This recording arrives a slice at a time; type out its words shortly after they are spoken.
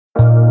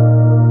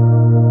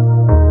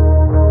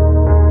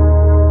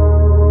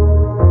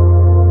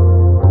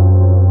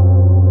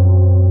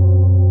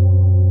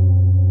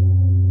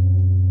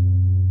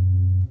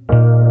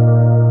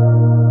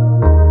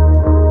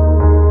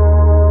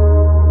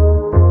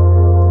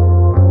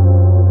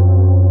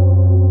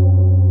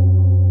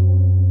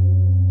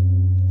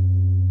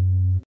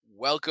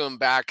welcome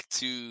back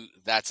to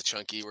That's a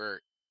Chunky. We're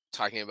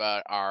talking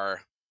about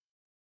our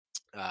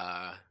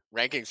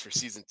rankings for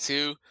season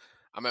 2.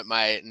 I'm at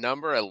my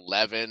number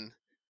 11.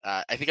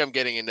 I think I'm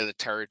getting into the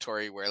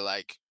territory where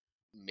like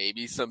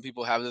maybe some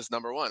people have this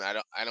number 1.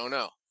 I don't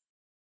know.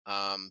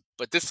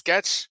 But this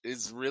sketch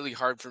is really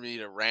hard for me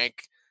to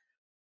rank.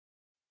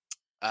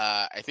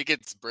 I think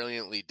it's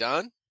brilliantly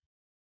done,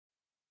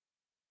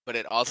 but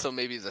it also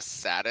may be the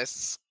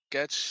saddest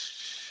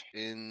sketch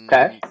in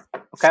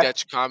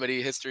sketch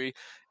comedy history.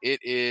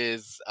 It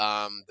is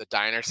the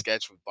diner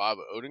sketch with Bob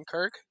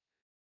Odenkirk.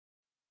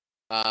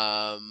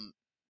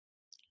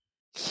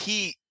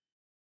 He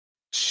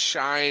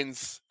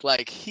shines,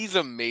 like, he's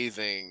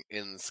amazing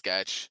in the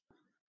sketch.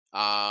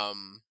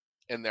 And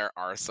there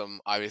are some,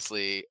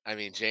 obviously, I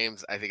mean,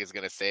 James, I think, is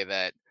going to say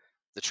that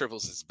the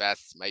triples is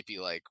best might be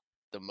like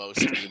the most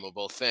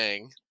memeable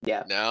thing.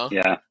 Yeah. No?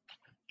 Yeah.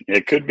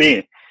 It could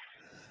be.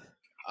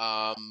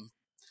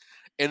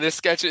 In this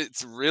sketch,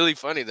 it's really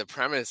funny. The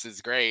premise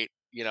is great.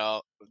 You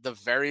know, the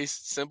very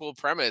simple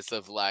premise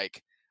of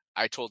like,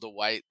 I told a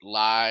white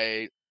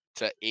lie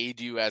to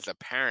aid you as a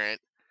parent,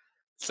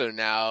 so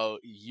now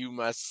you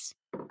must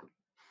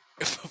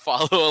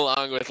follow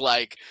along with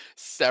like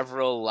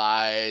several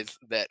lies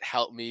that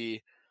help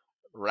me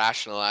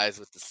rationalize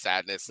with the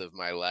sadness of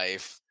my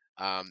life.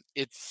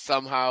 It's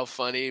somehow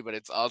funny, but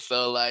it's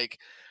also like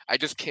I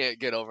just can't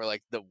get over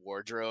like the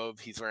wardrobe.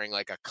 He's wearing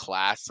like a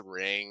class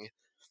ring.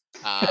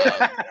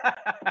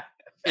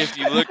 If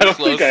you look I don't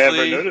closely, think I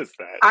ever noticed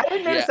that. I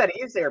didn't notice that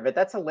either, but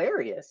that's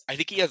hilarious. I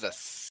think he has a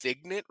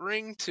signet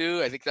ring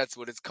too. I think that's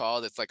what it's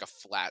called. It's like a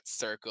flat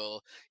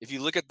circle. If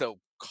you look at the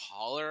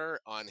collar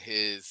on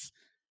his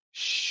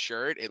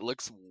shirt, it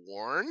looks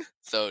worn.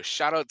 So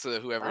shout out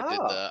to whoever did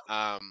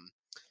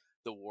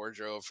the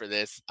wardrobe for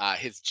this.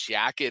 His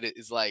jacket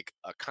is like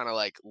a kind of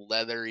like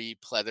leathery,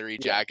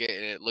 pleathery jacket,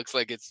 and it looks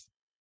like it's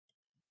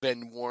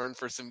been worn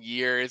for some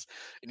years.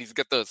 And he's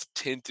got those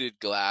tinted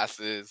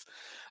glasses.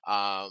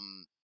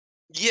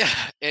 Yeah,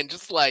 and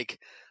just like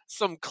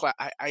some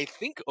I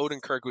think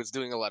Odenkirk was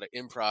doing a lot of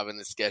improv in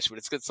the sketch, but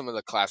it's got some of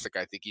the classic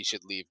I think you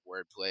should leave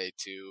wordplay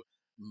to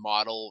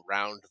model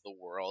round the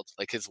world.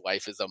 Like his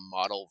wife is a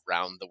model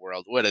round the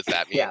world. What does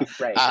that mean? Yeah,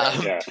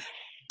 right.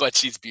 But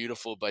she's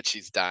beautiful, but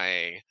she's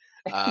dying.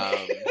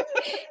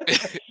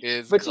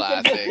 Is but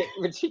classic.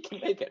 She can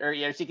make it,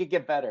 or she could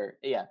get better.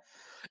 Yeah.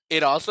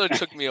 It also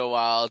took me a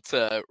while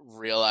to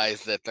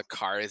realize that the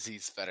cars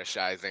he's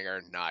fetishizing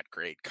are not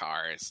great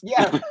cars.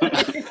 Yeah.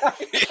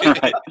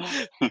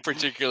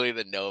 Particularly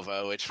the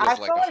Nova, which was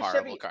like a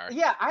horrible car.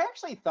 Yeah, I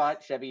actually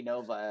thought Chevy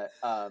Nova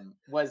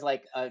was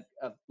like a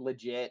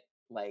legit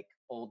like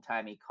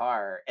old-timey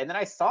car. And then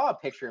I saw a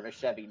picture of a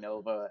Chevy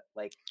Nova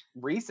like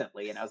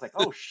recently and I was like,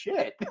 oh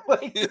shit.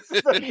 Like this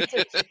is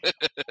amazing.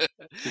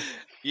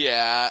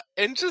 Yeah,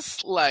 and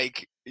just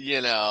like,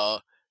 you know,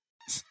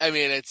 I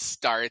mean, it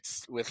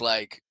starts with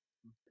like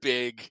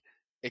big,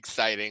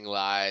 exciting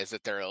lies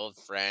that they're old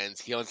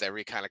friends. He owns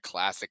every kind of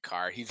classic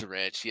car. He's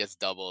rich. He has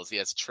doubles. He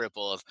has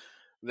triples.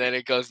 Then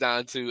it goes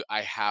down to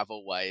I have a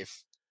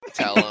wife.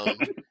 Tell him.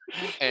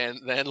 And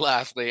then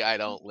lastly, I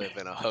don't live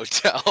in a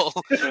hotel.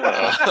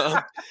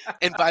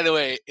 And by the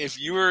way, if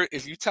you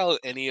tell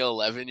any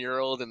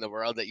 11-year-old in the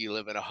world that you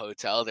live in a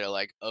hotel, they're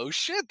like, "Oh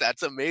shit,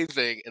 that's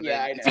amazing." And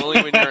then it's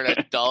only when you're an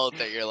adult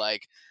that you're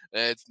like,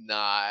 "It's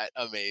not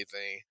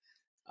amazing."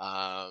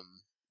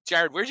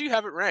 Jared, where do you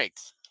have it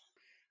ranked?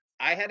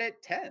 I had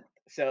it 10th.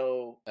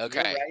 So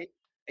okay, you're right.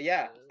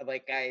 Yeah,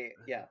 like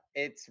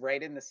it's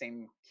right in the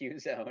same Q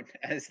zone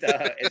as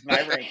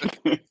my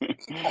ranking.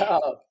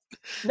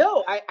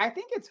 No, I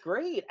think it's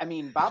great. I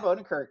mean, Bob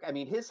Odenkirk, I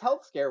mean, his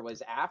health scare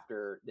was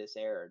after this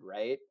aired,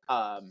 right?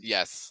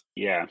 Yes.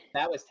 Yeah.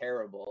 That was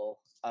terrible.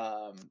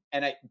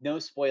 And no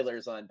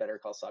spoilers on Better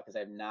Call Saul because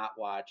I've not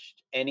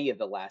watched any of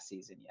the last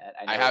season yet.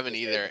 I haven't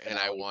either, and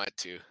I want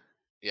to.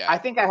 Yeah. I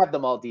think I have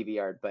them all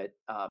DVR'd, but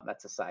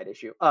that's a side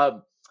issue.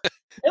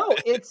 No,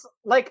 it's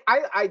like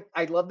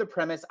I love the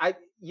premise.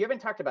 You haven't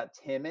talked about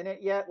Tim in it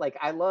yet. Like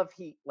I love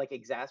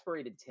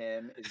exasperated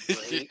Tim is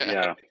great.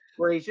 Yeah.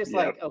 Where he's just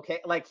like, okay,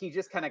 like he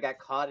just kind of got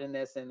caught in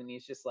this, and then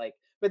he's just like,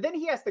 but then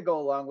he has to go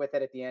along with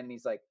it at the end. And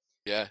he's like,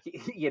 yeah,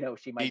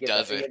 she might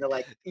get that.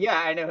 Like, yeah,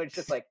 I know. It's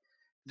just like,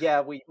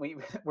 yeah,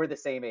 we're the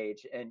same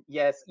age, and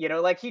yes,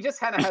 like he just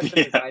kind of has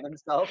to design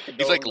himself.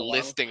 He's like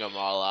listing them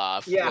all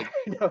off. Yeah, like,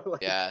 I know,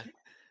 like, yeah.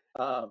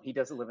 He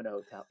doesn't live in a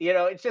hotel.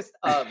 It's just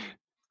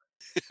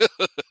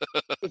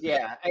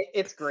yeah,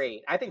 it's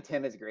great. I think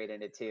Tim is great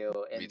in it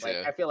too, and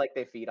I feel like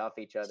they feed off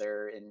each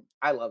other. And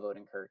I love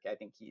Odenkirk. I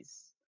think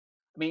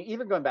I mean,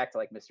 even going back to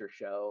like Mr.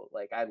 Show,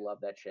 like I love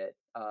that shit.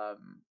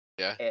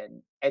 Yeah,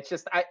 and it's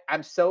just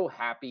I'm so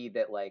happy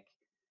that like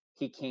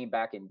he came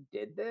back and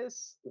did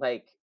this,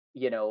 like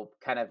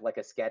kind of like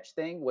a sketch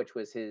thing, which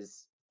was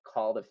his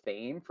call to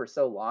fame for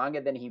so long,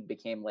 and then he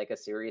became like a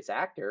serious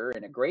actor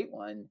and a great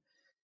one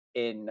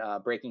in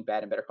Breaking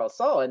Bad and Better Call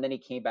Saul, and then he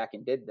came back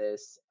and did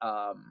this.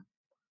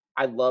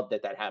 I love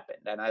that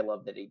happened, and I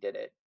love that he did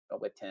it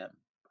with Tim.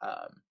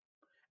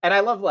 And I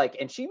love like,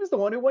 and she was the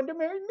one who wanted to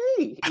marry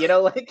me. You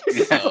know, like,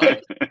 So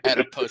like I had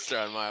a poster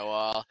on my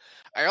wall.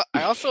 I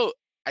also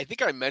I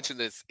think I mentioned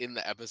this in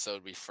the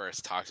episode we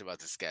first talked about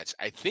the sketch.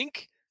 I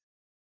think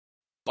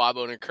Bob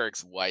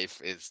Odenkirk's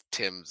wife is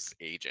Tim's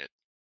agent.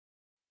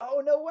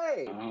 oh no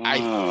way.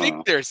 I think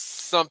Oh. there's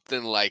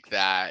something like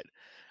that.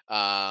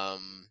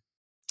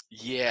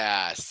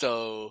 Yeah,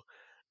 so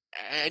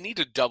I need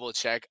to double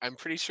check. I'm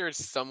pretty sure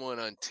someone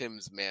on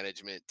Tim's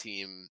management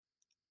team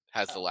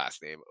has the Oh.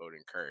 last name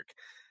Odenkirk.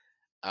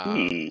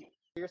 Hmm.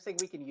 You're saying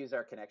we can use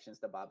our connections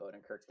to Bob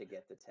Odenkirk to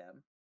get to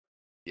Tim.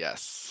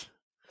 Yes.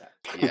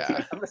 Okay.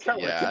 Yeah. I'm gonna start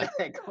working Yeah. that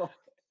angle.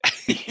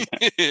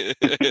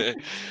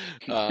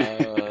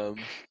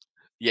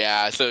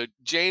 Yeah, so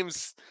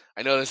James,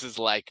 I know this is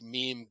like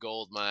meme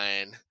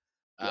goldmine.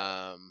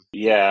 Yeah.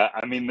 Yeah,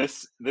 I mean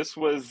this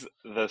was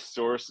the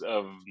source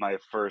of my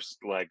first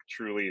like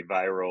truly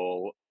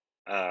viral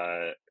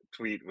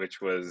tweet,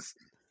 which was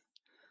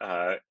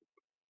uh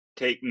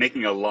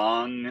making a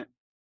long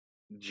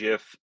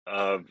GIF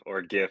of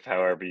or GIF,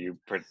 however you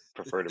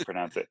prefer to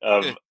pronounce it,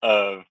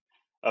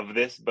 of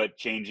this, but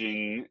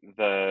changing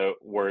the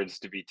words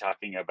to be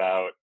talking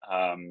about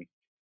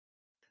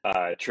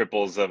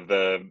triples of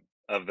the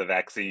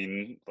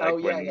vaccine, Oh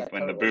like yeah, yeah,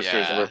 when the totally.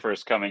 boosters Yeah. were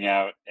first coming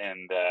out,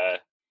 and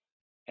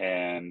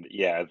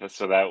yeah,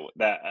 so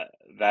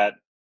that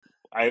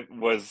I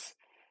was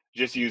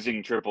just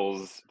using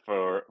triples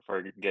for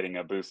getting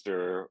a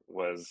booster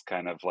was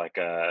kind of like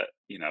a,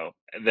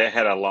 they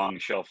had a long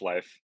shelf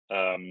life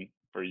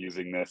for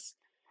using this.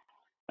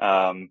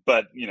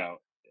 But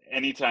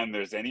anytime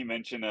there's any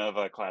mention of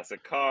a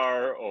classic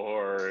car,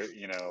 or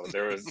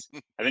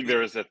I think there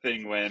was a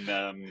thing when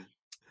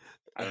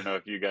I don't know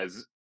if you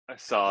guys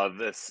saw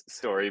this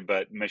story,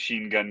 but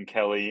Machine Gun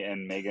Kelly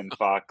and Megan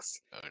Fox,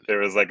 Oh, there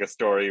was like a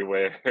story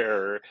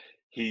where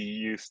he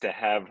used to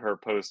have her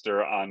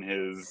poster on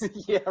his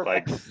Yeah,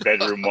 like right.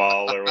 bedroom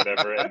wall or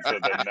whatever, and so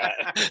then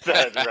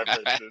that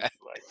references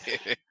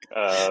like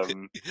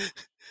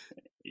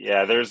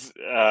yeah, there's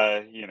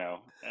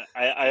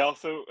I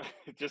also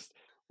just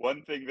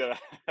one thing that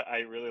I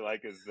really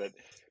like is that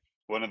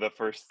one of the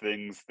first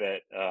things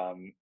that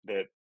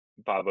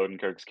Bob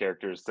Odenkirk's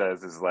character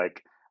says is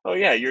like, "Oh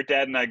yeah, your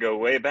dad and I go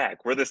way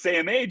back. We're the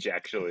same age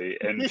actually."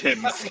 And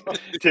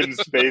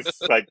Tim's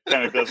face like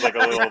kind of does like a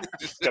little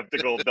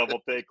skeptical double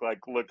take, like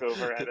look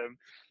over at him.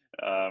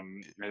 I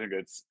think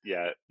it's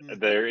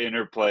their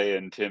interplay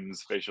and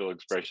Tim's facial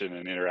expression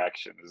and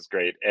interaction is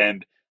great.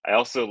 And I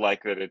also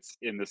like that it's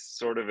in this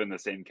sort of in the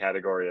same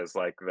category as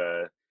like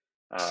the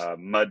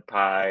Mud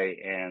Pie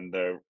and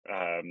the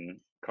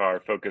car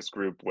focus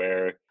group,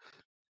 where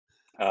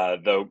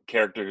the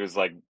character who's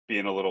like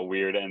being a little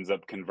weird ends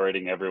up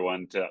converting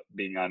everyone to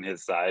being on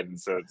his side, and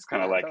so it's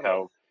kind of Yeah, like totally.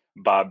 how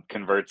Bob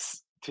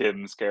converts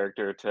Tim's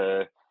character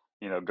to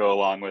go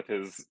along with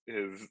his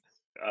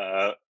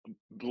uh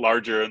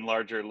larger and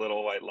larger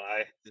little white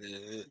lie.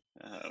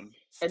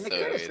 And the so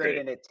kid is It's good. great great.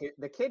 in it too.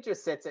 The kid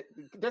just sits it,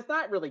 does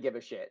not really give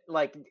a shit.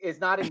 Like, is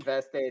not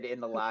invested in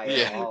the lie at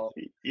Yeah. all.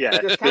 Yeah,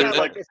 Just kind there's of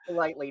like like is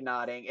politely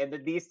nodding, and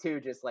then these two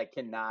just like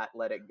cannot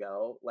let it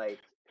go. Like,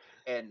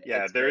 and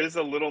yeah, it's there great. is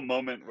a little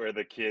moment where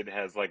the kid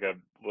has like a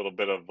little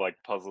bit of like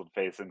puzzled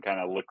face and kind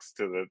of looks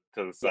to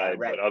the Yeah, side, but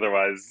right.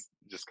 otherwise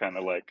just kind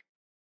of like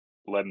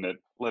letting it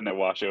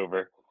wash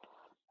over.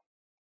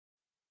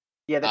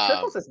 Yeah, the Um,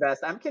 triples is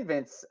best. I'm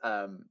convinced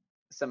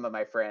some of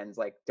my friends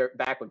like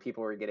back when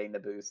people were getting the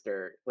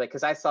booster, like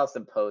because I saw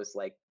some posts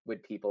like when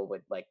people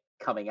would like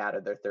coming out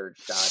of their third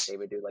shot, they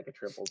would do like a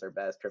triples are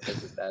best,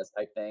 triples is best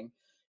type thing.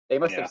 They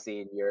must have Yeah.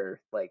 seen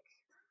your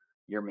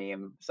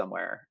meme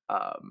somewhere.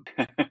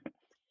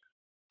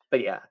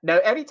 But yeah, no,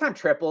 anytime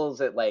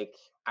triples, it like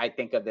I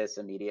think of this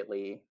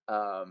immediately.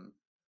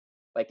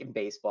 Like in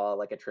baseball,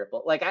 like a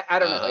triple. Like I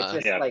don't know. It's uh-huh.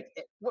 just Yeah. like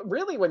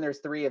really when there's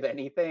three of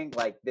anything,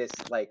 like this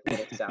like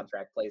little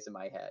soundtrack plays in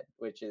my head,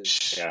 which is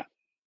Sh- Yeah.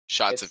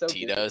 Shots it's of so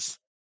goofy. Tito's.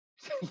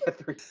 Yeah,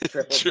 three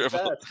triples is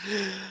Triple.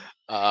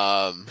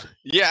 best.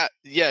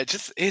 Yeah,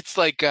 just it's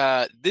like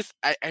this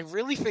I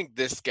really think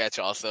this sketch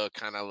also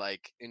kind of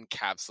like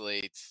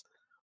encapsulates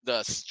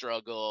the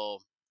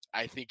struggle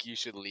I think you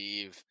should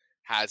leave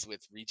has with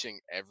reaching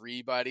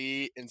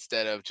everybody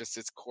instead of just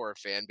its core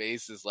fan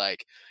base. Is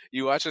like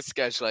you watch a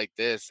sketch like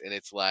this and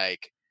it's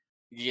like,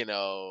 you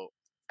know,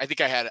 I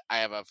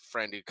have a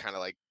friend who kind of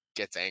like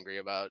gets angry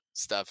about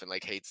stuff and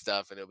like hates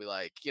stuff, and it'll be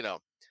like,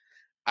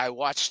 I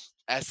watched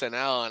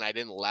SNL and I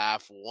didn't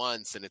laugh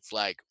once, and it's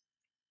like,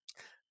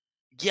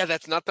 yeah,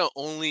 that's not the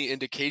only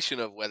indication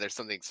of whether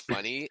something's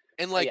funny.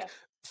 And Oh like yeah,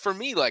 for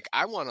me, like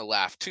I want to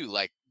laugh too.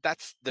 Like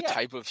that's the yeah,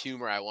 type of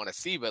humor I want to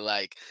see. But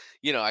like,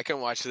 I can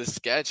watch this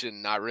sketch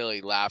and not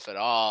really laugh at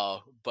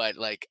all. But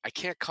like, I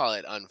can't call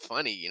it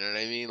unfunny. You know what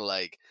I mean?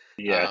 Like,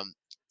 Yeah. um,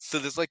 so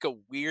there's like a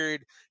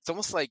weird. It's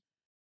almost like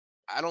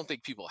I don't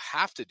think people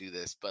have to do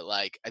this, but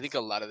like I think a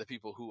lot of the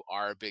people who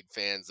are big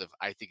fans of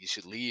I Think You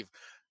Should Leave,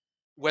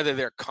 whether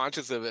they're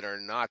conscious of it or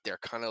not, they're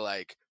kind of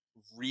like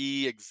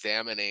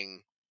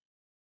re-examining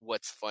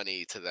what's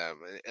funny to them.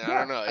 And I yeah.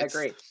 don't know, I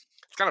agree.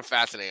 it's kind of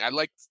fascinating. I'd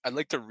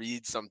like to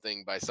read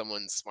something by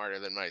someone smarter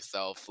than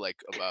myself,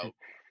 like about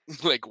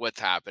like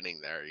what's happening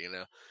there, you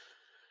know.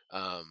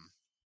 Um,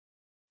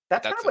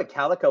 but That's kind that's of a what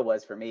Calico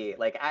was for me.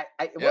 Like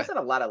it yeah. wasn't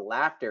a lot of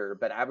laughter,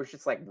 but I was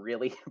just like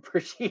really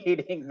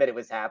appreciating that it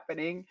was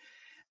happening.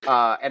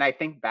 And I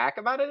think back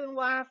about it and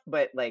laugh,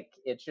 but like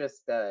it's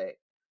just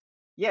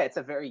yeah, it's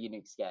a very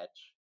unique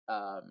sketch.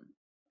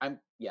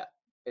 Yeah,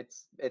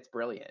 it's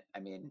brilliant. I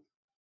mean,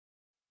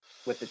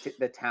 with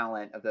the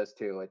talent of those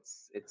two,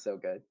 it's so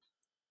good.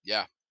 Yeah.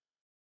 Yeah.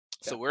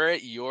 So we're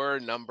at your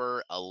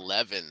number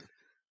 11.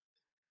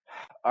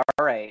 All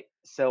right,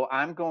 so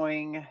I'm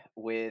going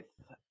with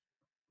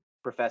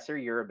Professor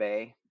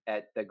Uribe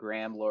at the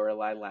Graham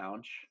Lorelei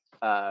Lounge.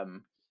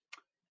 Um,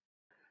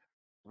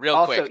 Real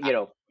Also, quick, I yeah,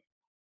 go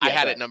had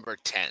it ahead. number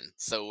 10.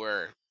 So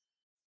we're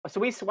So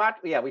we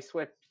swapped. Yeah, we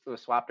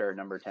swapped our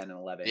number 10 and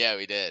 11. yeah,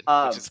 we did, which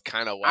Um, is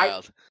kind of I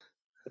wild.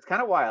 It's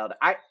kind of wild.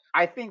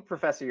 I think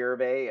Professor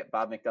Uribe,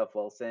 Bob McDuff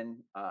Wilson,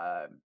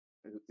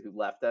 who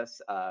left us,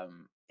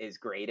 is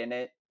great in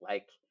it.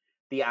 Like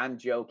the I'm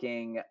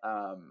joking.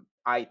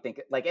 I think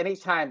like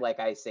anytime like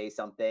I say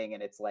something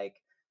and it's like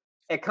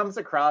it comes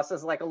across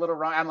as like a little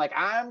wrong. I'm like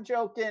I'm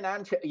joking.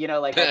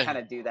 Like I kind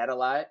of do that a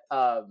lot.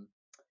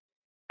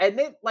 And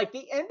then like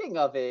the ending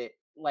of it,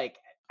 like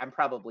I'm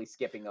probably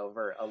skipping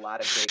over a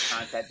lot of great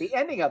content. The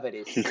ending of it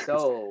is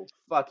so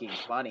fucking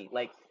funny.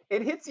 Like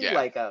it hits you Yeah.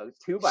 like a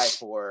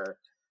 2x4.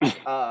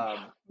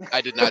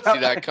 I did not see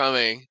that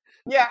coming.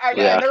 Yeah, I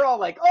know, Yeah. and they're all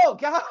like, "Oh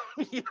God,"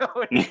 and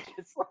it's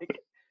just like,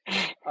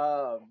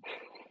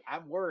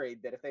 I'm worried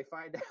that if they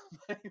find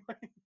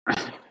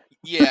out,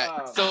 Yeah.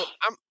 um, So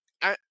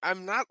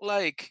I'm not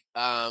like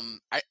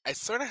I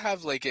sort of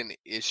have like an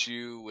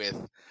issue with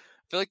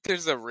I feel like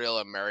there's a real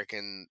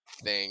American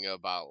thing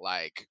about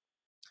like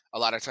a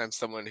lot of times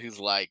someone who's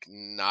like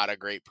not a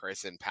great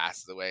person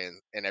passes away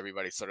and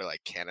everybody sort of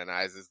like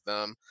canonizes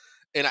them.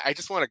 And I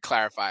just want to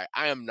clarify,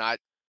 I am not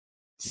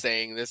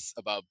saying this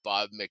about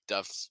Bob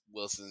McDuff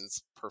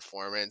Wilson's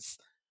performance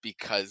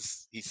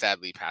because he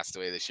sadly passed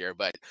away this year,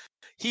 but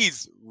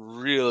he's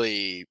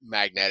really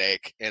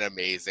magnetic and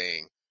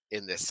amazing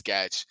in this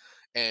sketch.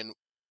 And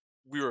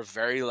we were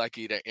very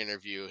lucky to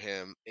interview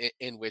him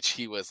in which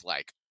he was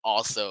like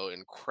also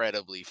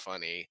incredibly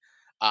funny.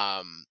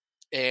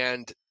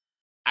 And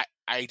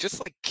I just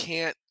like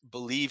can't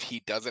believe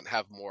he doesn't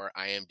have more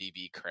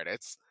IMDb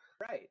credits.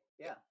 right?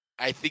 Yeah,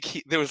 I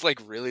think there was like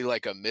really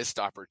like a missed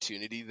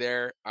opportunity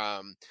there,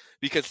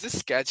 because this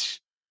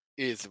sketch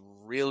is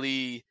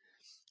really.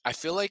 I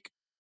feel like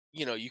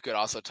you could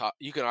also talk.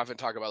 You can often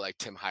talk about like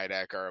Tim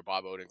Heideck or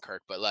Bob Odenkirk,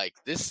 but like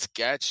this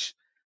sketch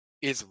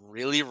is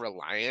really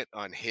reliant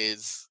on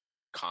his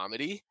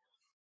comedy,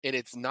 and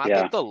it's not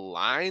Yeah. that the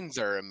lines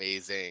are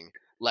amazing.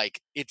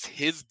 Like it's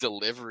his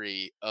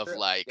delivery of true.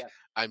 like Yeah,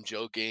 I'm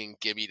joking,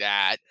 give me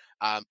that.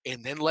 And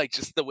then like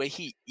just the way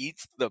he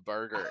eats the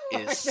burger is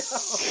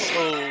I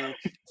know. so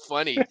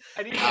funny.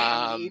 And he's like,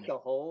 "I'm gonna eat Um the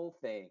whole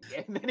thing,"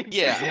 and then he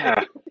yeah, just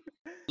Yeah.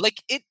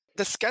 like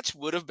the sketch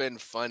would have been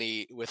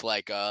funny with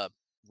like a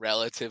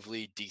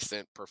relatively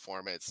decent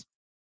performance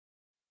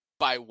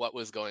by what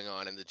was going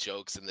on in the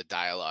jokes and the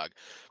dialogue.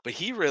 But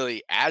he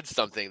really adds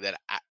something that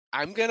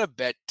I'm gonna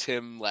bet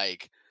Tim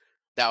like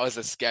that was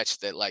a sketch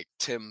that like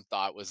Tim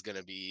thought was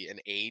gonna be an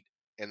 8,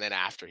 and then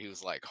after he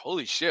was like,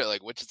 "Holy shit!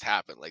 Like what just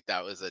happened?" Like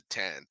that was a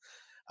 10.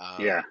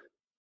 Yeah. Um,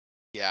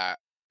 yeah,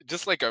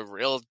 just like a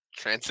real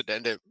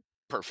transcendent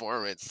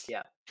performance,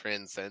 yeah,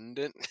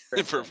 transcendent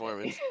transcendent,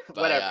 performance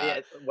whatever, yeah,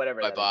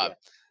 whatever by that is. Bob. Yeah.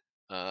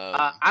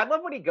 Um, I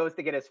love when he goes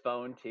to get his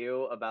phone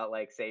too about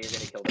like say you're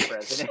gonna kill the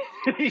president.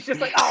 He's just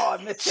like, oh,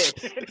 I missed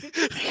it. And he's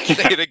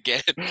just say it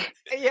again.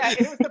 yeah, and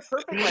it was the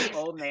perfect like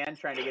old man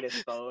trying to get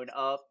his phone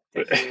up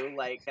to do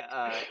like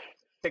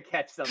to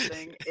catch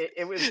something.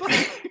 It was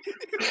like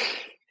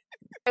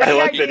and I the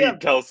like that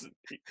idea of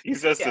he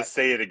says yeah, to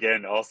say it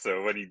again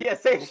also when yeah,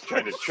 say he's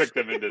trying to trick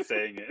them into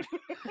saying it.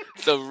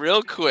 So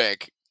real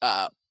quick,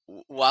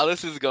 while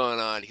this is going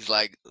on, he's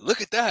like,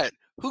 "Look at that!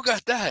 Who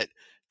got that?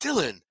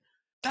 Dylan.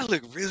 That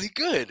looked really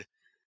good."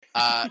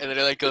 And then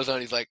it like goes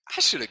on. He's like,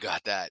 "I should have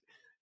got that."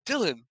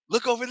 Dylan,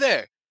 look over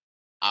there.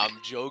 I'm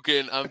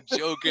joking. I'm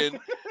joking.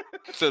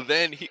 So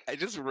then I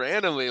just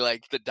randomly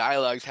like the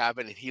dialogues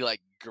happen, and he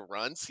like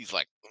grunts. He's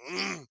like,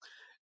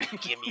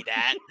 "Give me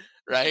that,"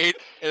 right?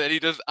 And then he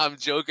just, I'm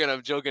joking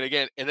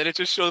again, and then it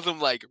just shows him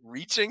like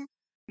reaching,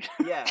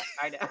 yeah,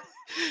 I know.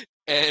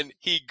 and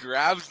he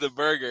grabs the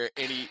burger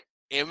and he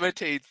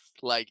imitates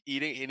like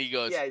eating, and he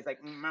goes, Yeah, he's like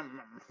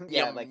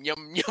yeah, "Yum like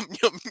yum yum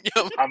yum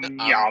yum." I'm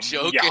Yum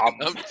joking. yum.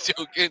 I'm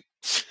joking.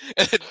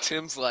 And then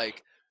Tim's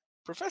like,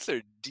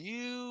 "Professor, do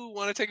you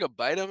want to take a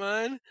bite of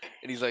mine?"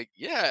 And he's like,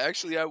 "Yeah,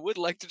 actually, I would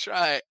like to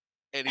try."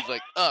 And he's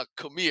like,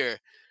 "Come here,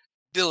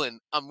 Dylan.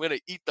 I'm gonna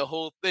eat the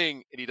whole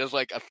thing." And he does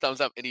like a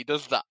thumbs up, and he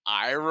does the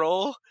eye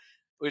roll,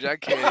 which I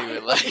can't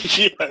even like.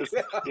 Yes.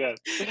 yeah, Yes.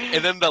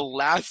 And then the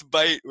last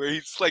bite where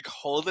he's like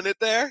holding it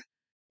there,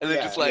 and then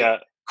yeah, just like Yeah.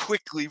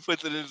 quickly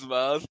puts it in his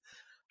mouth.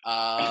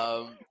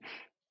 Um,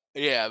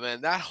 yeah,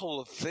 man, that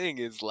whole thing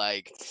is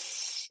like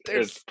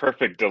it's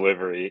perfect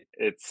delivery.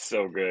 It's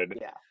so good.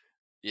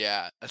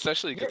 Yeah.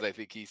 Especially because You're, I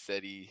think he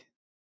said he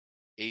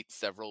ate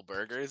several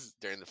burgers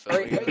during the or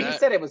filming of he that.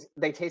 said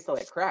they tasted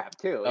like crap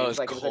too. Oh, It it was was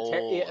like cold.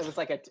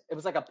 it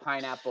was like a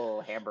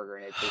pineapple hamburger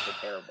and it tasted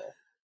terrible.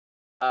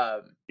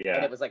 And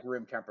Yeah. it was like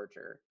room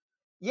temperature.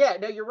 Yeah,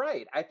 no, you're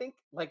right. I think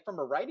like from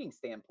a writing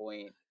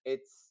standpoint,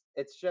 it's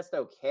just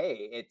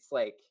okay. It's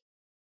like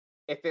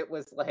if it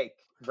was like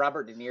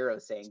Robert De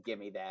Niro saying "Give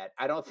me that,"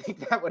 I don't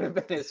think that would have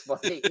been as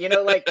funny. You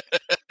know, like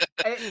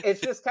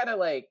it's just kind of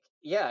like,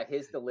 yeah,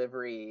 his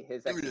delivery,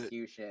 his Give me that.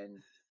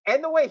 execution,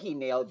 and the way he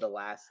nailed the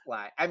last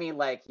line. I mean,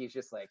 like he's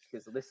just like,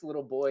 because this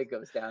little boy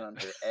goes down on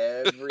her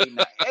every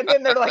night, and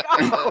then they're like,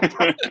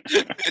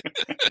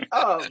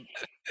 oh,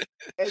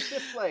 it's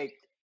just like,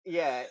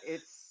 yeah,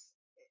 it's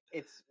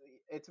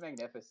it's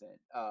magnificent.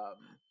 Are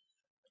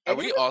And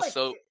we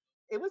also?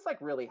 it was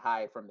like really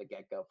high from the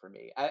get go for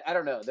me. I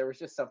don't know, there was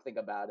just something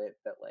about it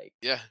that like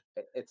Yeah,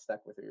 it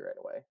stuck with me right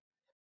away.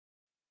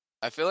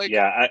 I feel like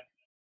Yeah.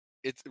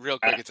 it's real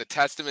quick. It's a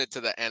testament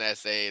to the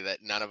NSA that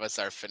none of us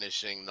are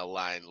finishing the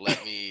line.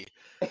 Let me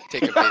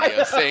take a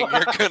video saying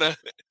you're gonna.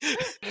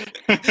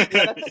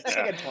 Yeah, that's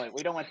a good point.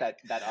 We don't want that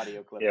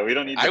audio clip. Yeah, on we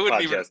don't there. need I the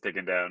wouldn't podcast even.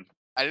 taken down.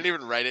 I didn't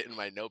even write it in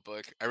my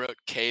notebook. I wrote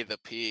K the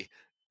P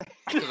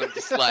because I'm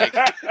just like,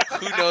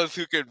 who knows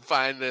who could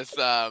find this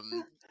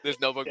this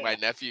notebook my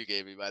nephew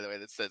gave me, by the way,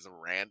 that says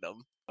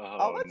random.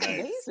 Oh, that's nice.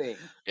 amazing.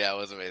 Yeah, it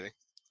was amazing.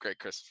 Great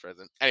Christmas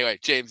present. Anyway,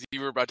 James,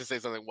 you were about to say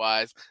something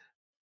wise.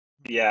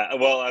 Yeah,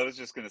 well, I was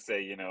just gonna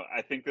say,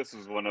 I think this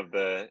was one of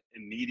the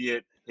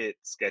immediate hit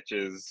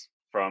sketches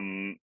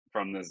from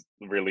the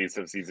release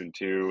of season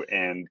 2,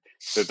 and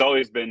so it's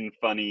always been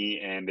funny,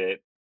 and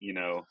it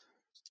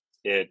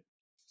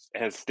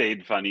has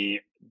stayed funny.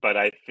 But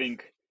I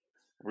think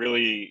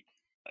really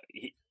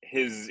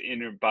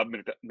Bob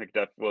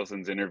McDuff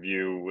Wilson's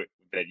interview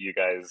that you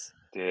guys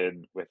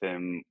did with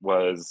him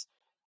was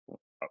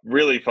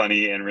really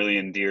funny and really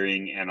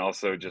endearing, and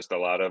also just a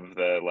lot of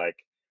the like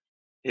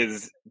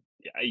his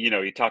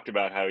he talked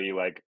about how he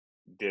like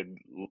did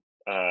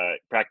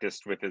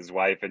practiced with his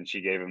wife, and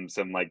she gave him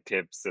some like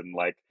tips and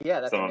like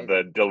Yeah, that's some of the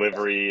amazing.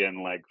 delivery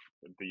and like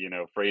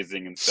the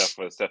phrasing and stuff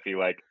was stuff he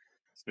like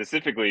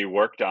specifically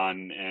worked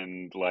on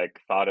and like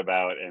thought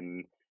about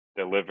and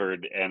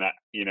delivered. And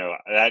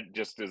that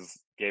just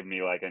gave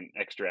me like an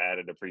extra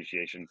added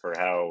appreciation for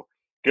how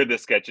good the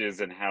sketch is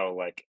and how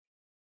like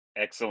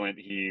excellent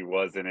he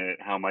was in it,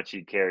 how much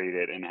he carried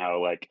it, and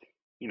how like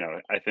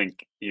I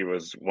think he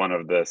was one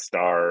of the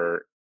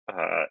star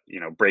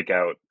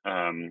breakout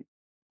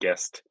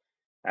guest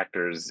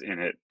actors in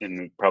it,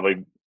 in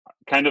probably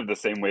kind of the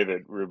same way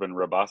that Ruben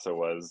Rabassa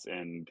was.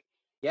 And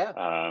Yeah,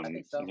 I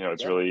think so.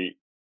 it's Yeah. really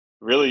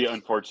really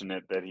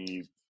unfortunate that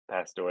he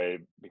passed away,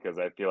 because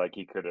I feel like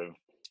he could have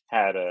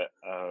had a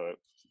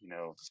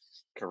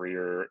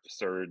career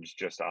surge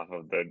just off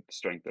of the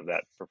strength of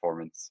that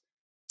performance.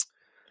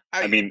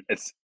 I mean,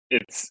 it's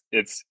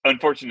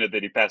unfortunate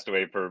that he passed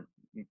away for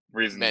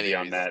reasons Many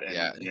beyond reasons, that,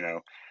 and yeah.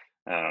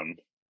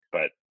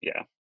 but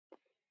yeah.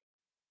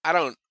 I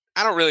don't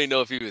really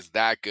know if he was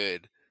that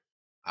good.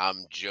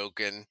 I'm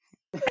joking.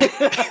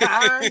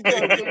 I'm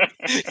joking.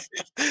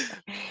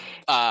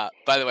 By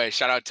the way,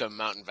 shout out to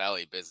Mountain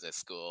Valley Business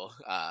School.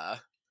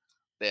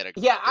 They had a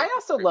Yeah, I great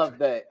also love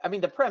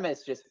description. the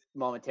premise just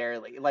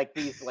momentarily, like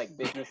these like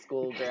business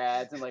school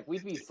grads, and like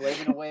we'd be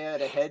slaving away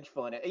at a hedge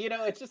fund.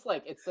 It's just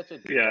like it's such a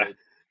Yeah. like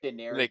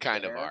generic. They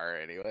kind of dinner. are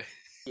anyway.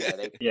 Yeah,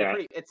 they Yeah.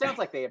 pretty. It sounds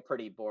like they have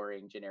pretty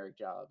boring generic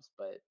jobs,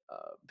 but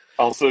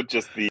Also,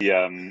 just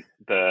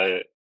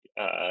the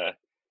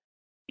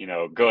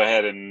go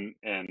ahead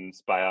and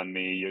spy on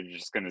me. You're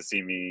just going to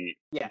see me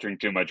yeah, drink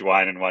too much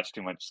wine and watch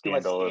too much too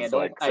much Scandal is Scandal.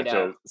 like I such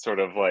know. a sort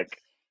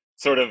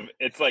of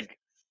it's like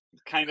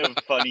kind of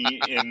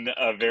funny in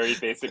a very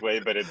basic way,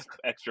 but it's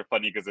extra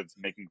funny because it's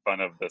making fun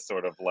of the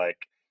sort of like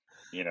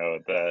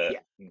the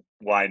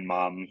wine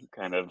mom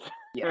kind of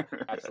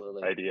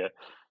absolutely idea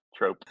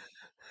trope.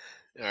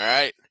 All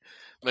right,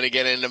 I'm gonna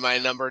get into my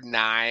number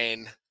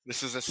 9.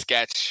 This is a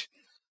sketch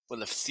when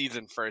the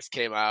season first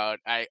came out.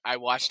 I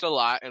watched a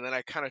lot, and then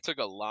I kind of took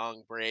a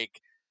long break.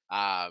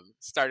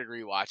 Started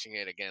rewatching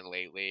it again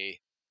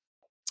lately.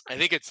 I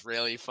think it's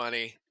really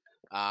funny.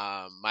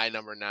 My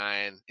number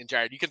 9, and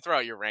Jared, you can throw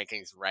out your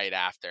rankings right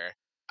after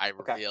I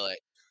reveal it.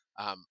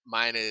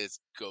 Mine is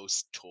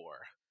Ghost Tour.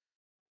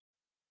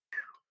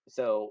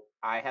 So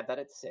I had that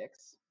at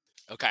 6.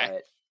 Okay.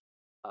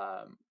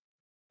 But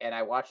and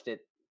I watched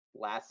it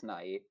last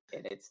night,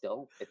 and it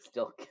still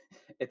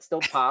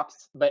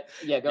pops. But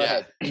yeah, go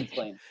ahead,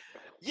 explain.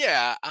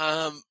 Yeah.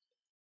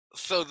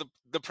 So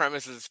the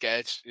premise of the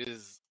sketch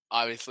is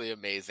obviously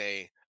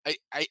amazing.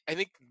 I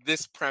think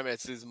this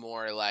premise is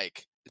more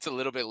like, it's a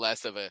little bit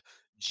less of a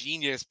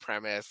genius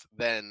premise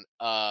than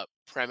a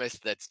premise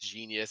that's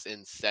genius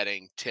in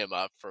setting Tim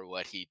up for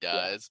what he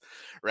does,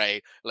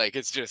 right? Like,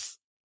 it's just,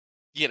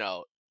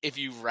 if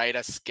you write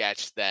a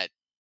sketch that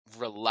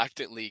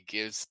reluctantly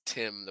gives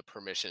Tim the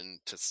permission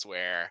to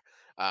swear,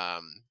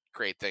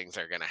 great things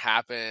are going to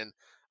happen.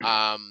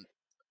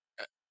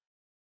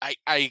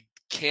 I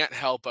can't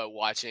help but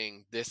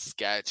watching this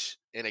sketch,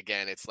 and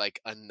again, it's like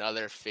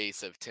another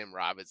face of Tim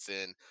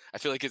Robinson. I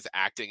feel like his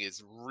acting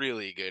is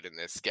really good in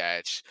this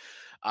sketch.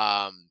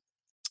 Um,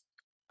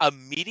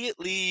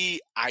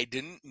 Immediately, I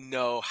didn't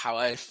know how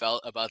I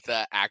felt about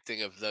the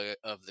acting of the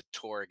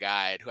tour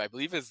guide, who I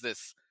believe is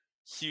this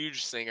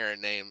huge singer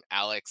named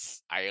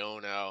Alex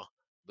Iono. I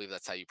believe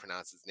that's how you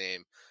pronounce his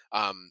name.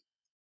 Um,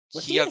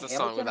 Was he he in has a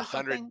song with Hamilton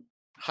or something?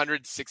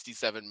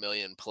 167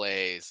 million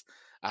plays.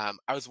 I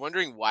was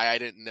wondering why I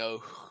didn't know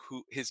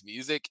who his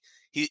music.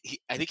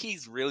 I think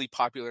he's really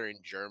popular in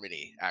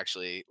Germany,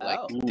 actually, like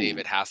Oh. Ooh.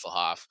 David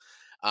Hasselhoff.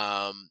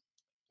 Um,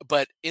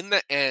 but in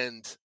the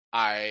end,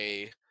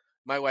 I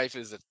my wife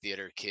is a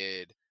theater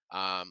kid.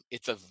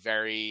 It's a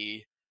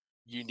very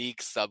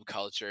unique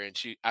subculture,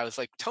 and I was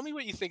like, "Tell me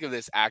what you think of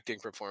this acting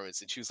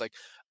performance." And she was like,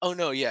 "Oh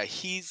no, yeah,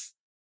 he's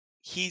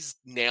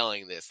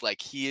nailing this.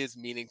 Like he is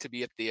meaning to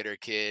be a theater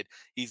kid.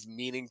 He's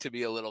meaning to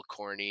be a little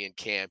corny and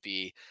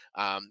campy.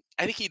 I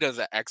think he does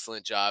an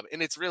excellent job,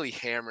 and it's really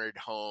hammered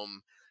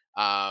home.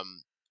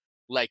 Um,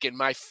 like in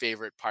my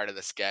favorite part of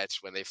the sketch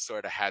when they've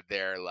sort of had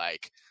their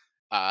like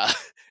uh,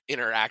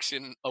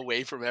 interaction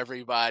away from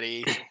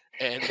everybody,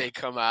 and they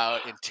come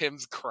out, and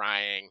Tim's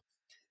crying,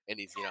 and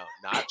he's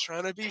not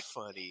trying to be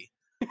funny,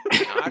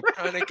 not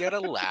trying to get a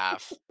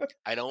laugh.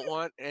 I don't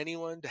want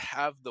anyone to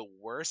have the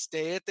worst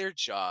day at their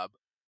job,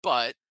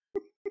 but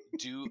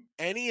do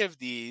any of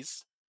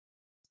these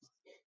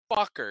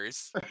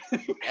fuckers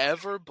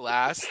ever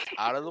blast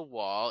out of the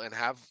wall and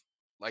have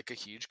like a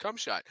huge cum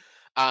shot?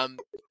 Um,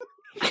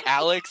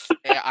 Alex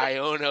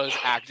Iono's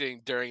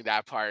acting during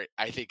that part,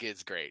 I think,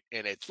 is great,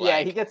 and it's Yeah,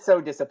 he like, gets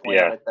so disappointed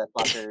Yeah. with the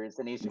fuckers,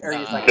 and he's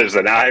like, There's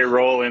an eye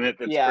roll in it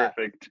that's yeah,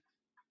 perfect.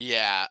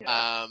 yeah,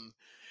 Yeah.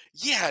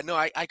 yeah. No,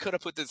 I could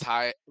have put this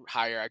higher.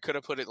 I could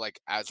have put it like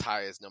as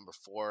high as number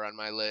 4 on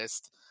my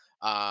list.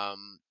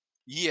 Um,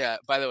 yeah.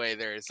 By the way,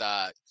 there's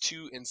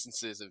 2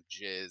 instances of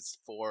jizz,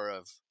 4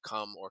 of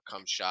cum or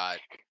cum shot,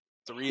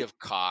 3 of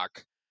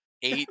cock,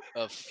 8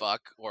 of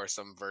fuck or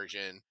some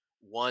version,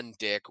 1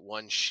 dick,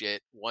 1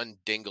 shit, 1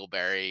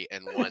 dingleberry,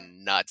 and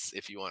 1 nuts,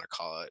 if you want to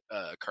call it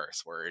a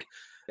curse word.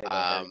 big old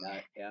hairy Um,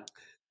 nut. Yeah,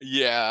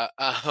 yeah.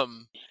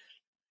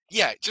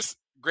 Yeah, just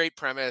great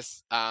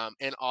premise.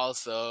 And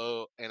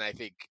also, and I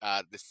think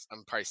this,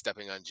 I'm probably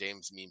stepping on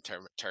James meme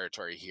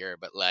territory here,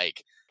 but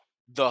like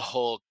the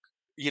whole,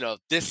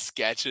 this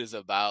sketch is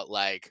about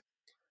like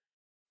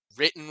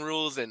written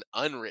rules and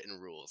unwritten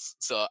rules.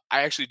 So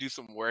I actually do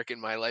some work in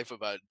my life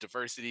about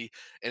diversity,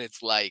 and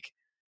it's like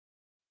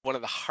one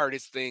of the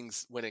hardest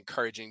things when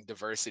encouraging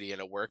diversity in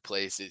a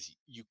workplace is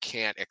you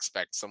can't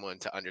expect someone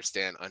to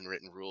understand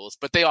unwritten rules,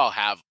 but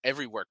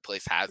every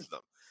workplace has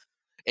them,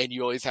 and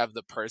you always have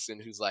the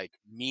person who's like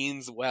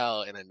means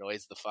well and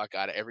annoys the fuck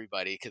out of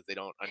everybody because they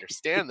don't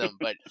understand them,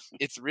 but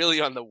it's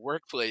really on the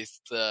workplace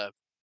to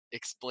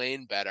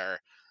explain better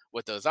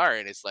what those are.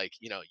 And it's like,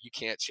 you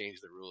can't change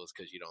the rules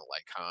because you don't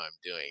like how I'm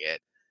doing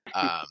it.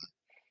 um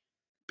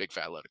Big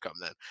fat load of cum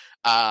then.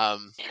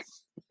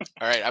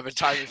 All right, I've been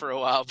talking for a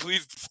while.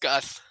 Please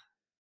discuss.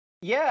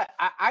 yeah.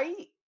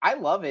 I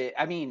love it.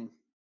 I mean,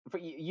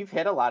 you've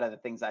hit a lot of the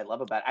things I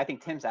love about it. I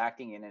think Tim's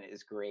acting in it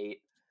is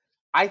great.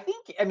 I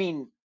think, I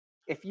mean,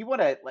 if you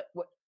want to, like,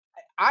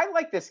 I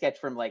like this sketch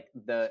from like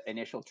the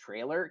initial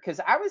trailer because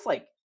I was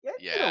like, a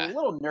Yeah.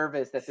 little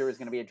nervous that there was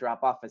going to be a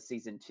drop off of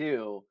season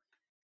 2.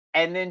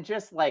 And then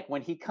just like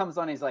when he comes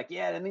on, he's like,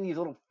 yeah, and then these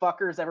little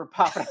fuckers ever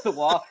pop out of the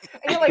wall.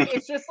 And you're like,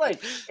 it's just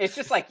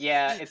like,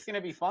 yeah, it's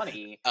gonna be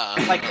funny.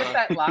 Like just uh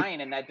that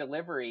line and that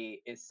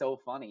delivery is so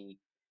funny.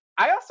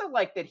 I also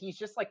like that he's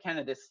just like kind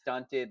of this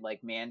stunted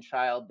like man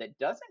child that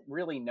doesn't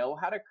really know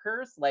how to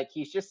curse. Like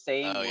he's just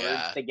saying oh words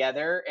yeah.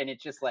 together, and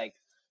it's just like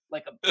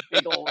a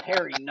big old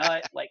hairy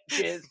nut, like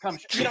jizz come,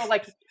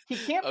 like he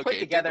can't put Okay,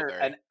 together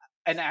dingleberry.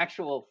 an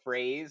actual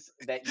phrase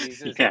that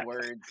uses the Yeah.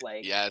 words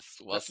like Yes,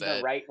 well the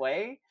said. right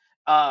way.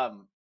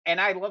 And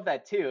I love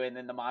that too. And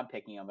then the mom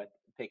picking him up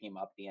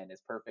at the end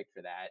is perfect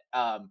for that.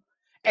 And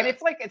Yeah.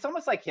 it's like it's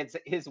almost like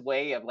his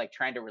way of like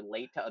trying to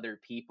relate to other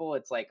people.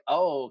 It's like,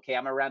 oh, okay,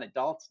 I'm around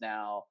adults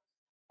now.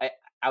 I,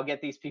 I'll get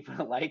these people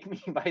to like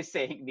me by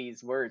saying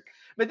these words.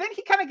 But then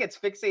he kind of gets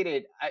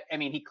fixated. I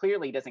mean, he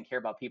clearly doesn't care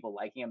about people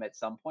liking him at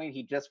some point.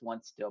 He just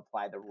wants to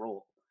apply the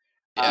rule.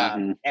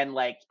 Yeah. And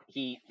like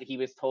he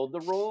was told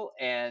the rule,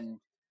 and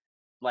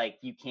like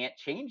you can't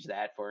change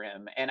that for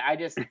him. And I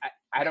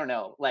don't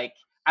know, like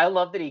I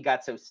love that he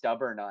got so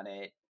stubborn on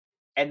it.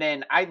 And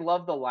then I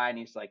love the line,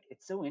 he's like,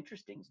 it's so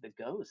interesting, the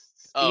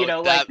ghosts, Oh,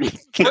 like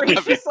that where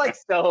he's just like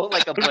so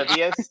like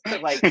oblivious to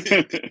like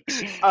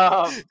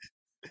um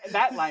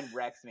that line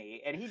wrecks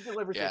me, and he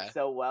delivers it yeah,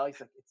 so well. He's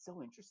like, it's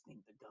so interesting,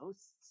 the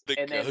ghosts. the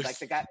And then like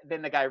ghost.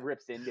 the guy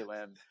rips into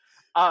him.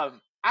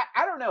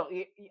 I don't know.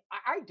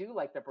 I do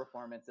like the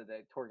performance of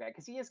the tour guide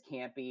because he is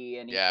campy,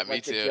 and he Yeah, me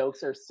like the too.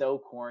 jokes are so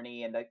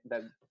corny, and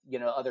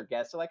the other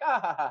guests are like, ah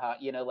ha ha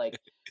ha, like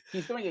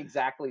he's doing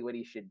exactly what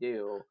he should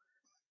do.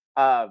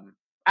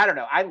 I don't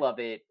know. I love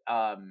it.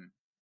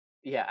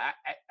 Yeah,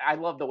 I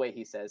love the way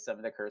he says some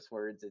of the curse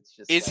words. It's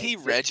just Is like he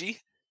Reggie?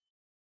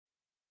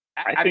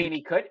 I I think mean,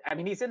 he could. I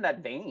mean, he's in that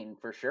vein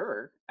for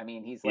sure. I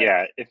mean, he's like,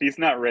 yeah, if he's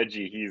not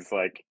Reggie, he's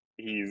like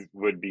he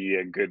would be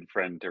a good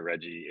friend to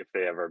Reggie if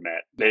they ever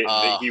met.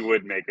 yeah, He Oh,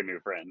 would make a new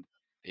friend.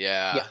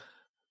 yeah, yeah.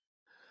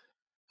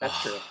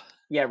 that's true.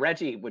 Yeah,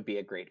 Reggie would be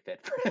a great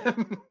fit for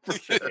him for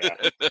sure. Yeah.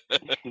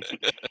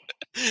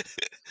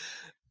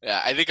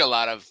 Yeah, I think a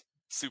lot of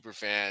super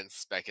fans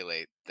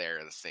speculate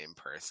they're the same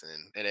person,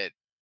 and It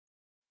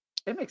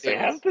makes They it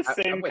have sense. the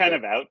I'm same with kind it.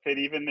 of outfit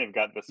even. They've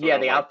got the sort Yeah,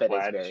 of the like outfit is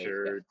plaid very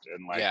shirt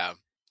and like yeah.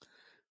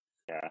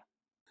 yeah.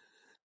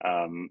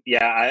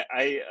 Yeah,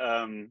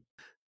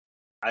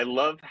 I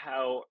love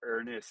how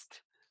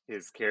earnest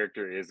his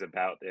character is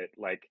about it.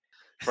 Like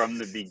from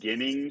the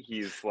beginning,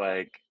 you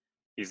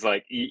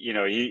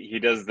know, he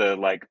does the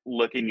like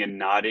looking and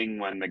nodding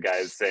when the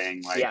guy's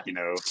saying like, Yeah. you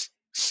know,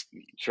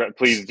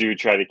 please do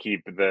try to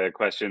keep the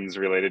questions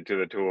related to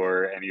the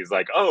tour, and he's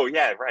like, oh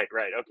yeah, right,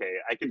 okay,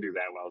 I can do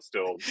that while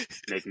still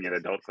making it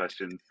adult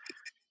questions.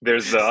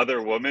 There's the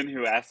other woman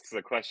who asks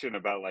a question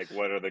about like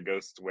what are the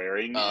ghosts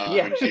wearing, and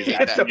Yeah, I when she's he hate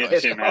gets so that asking it,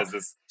 pissed Tim question. off. has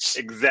this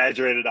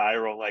exaggerated eye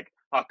roll, like,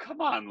 "Oh, come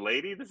on,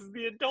 lady, this is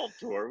the adult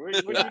tour. What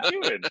are Yeah. you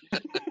doing?"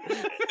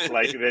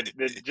 Like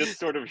that just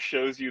sort of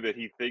shows you that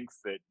he thinks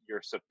that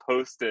you're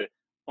supposed to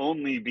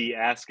only be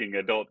asking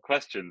adult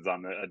questions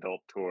on the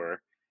adult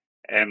tour,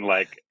 and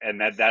like,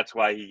 and that's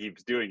why he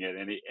keeps doing it.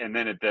 And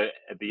then at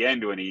the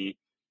end when he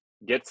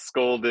gets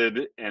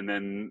scolded, and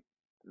then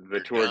the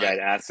You're tour guide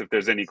done. asks if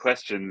there's any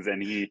questions,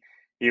 and he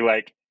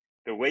like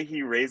the way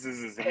he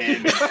raises his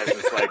hand and has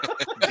this like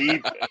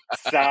deep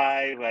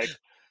sigh, like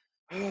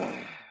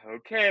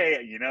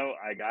okay, you know,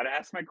 I gotta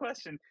ask my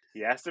question.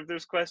 He asked if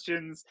there's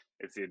questions.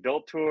 It's the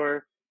adult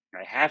tour.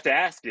 I have to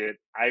ask it.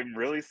 I'm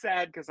really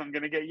sad because I'm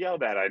gonna get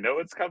yelled at. I know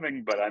it's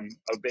coming, but I'm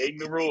obeying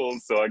the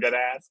rules, so I gotta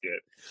ask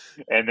it.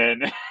 And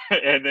then,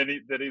 and then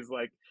he's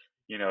like,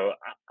 you know,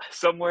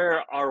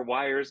 somewhere our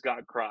wires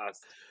got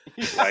crossed.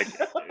 Like,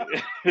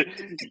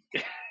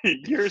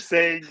 you're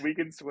saying we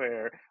can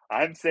swear.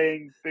 I'm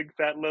saying big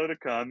fat load to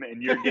come,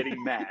 and you're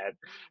getting mad.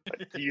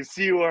 Do you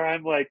see where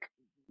I'm like,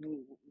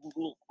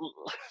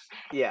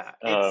 Yeah,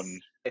 um,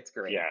 it's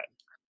great. yeah,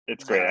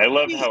 it's great. I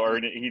love Maybe how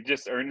he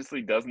just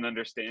earnestly doesn't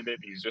understand it.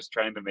 He's just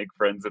trying to make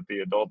friends at the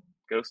adult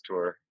ghost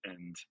tour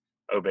and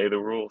obey the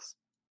rules.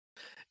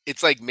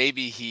 it's like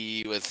maybe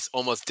he was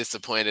almost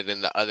disappointed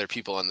in the other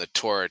people on the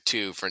tour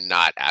too for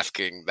not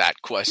asking that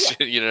Yeah.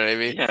 question. You know what I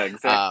mean? Yeah,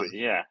 exactly. Um,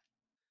 Yeah.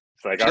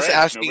 It's like, all just right,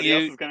 if asking nobody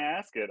else you, is going to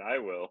ask it, I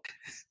will.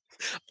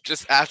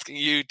 just asking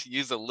you to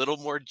use a little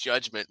more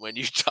judgment when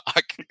you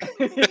talk.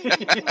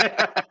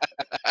 Yeah.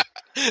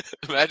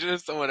 Imagine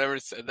if someone ever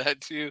said that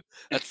to you.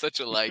 That's such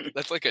a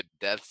that's like a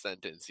death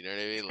sentence. You know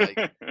what I mean? Like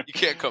you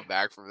can't come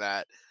back from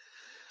that.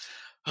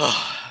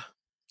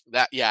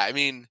 That yeah, I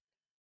mean,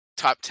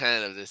 top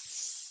 10 of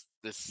this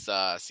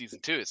season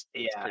 2 is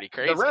Yeah. pretty The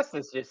crazy. rest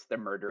is just the It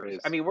murderers.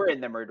 I is. mean, we're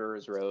in the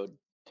murderers road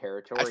I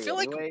territory feel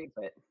like anyway,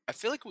 but I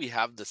feel like we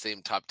have the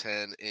same top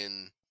 10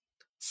 in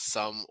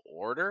some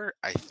order,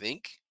 I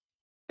think.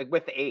 like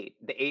with the eight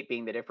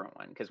being the different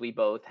one because we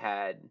both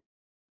had.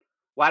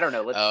 Well, I don't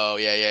know. Let's Oh,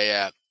 yeah, yeah,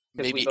 yeah.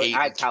 because we Maybe both. 8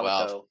 I had and 12.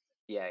 Calico.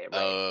 Yeah, yeah, right.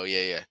 Oh,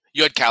 yeah, yeah.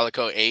 You had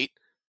Calico 8?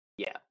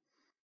 Yeah,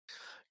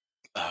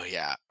 Oh,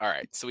 yeah. All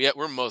right. So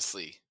we're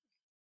mostly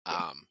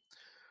yeah.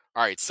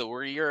 all right, so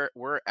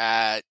we're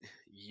at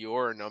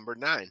your number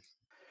 9.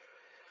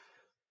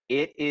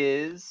 It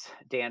is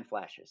Dan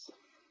Flashes.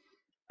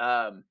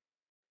 Um,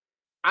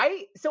 I'm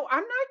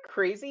not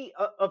crazy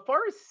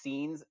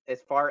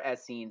as far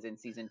as scenes in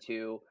season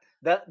 2.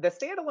 The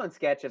standalone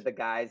sketch of the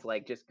guys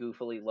like just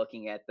goofily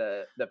looking at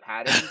the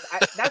patterns.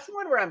 That's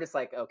one where I'm just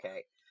like,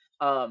 okay,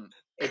 it I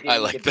didn't need to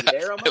like be that.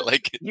 there I almost.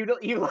 like it. You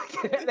don't you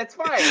like it? That's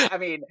fine. I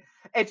mean,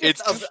 it's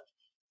just It's just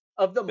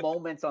of the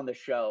moments on the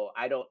show.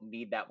 I don't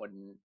need that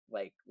one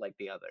like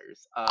the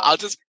others. I'll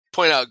just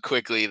point out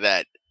quickly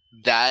that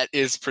that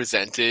is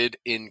presented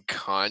in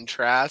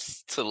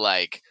contrast to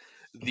like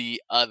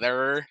the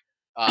other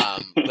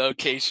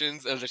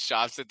locations of the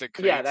shops at the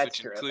Yeah, creeks, that's which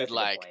true. include That's a good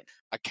like point.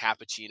 a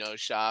cappuccino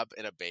shop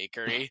and a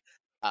bakery.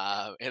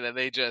 And then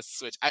they just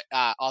switch.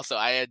 Also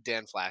I had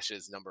Dan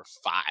Flash's number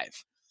 5.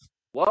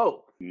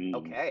 Whoa. Mm.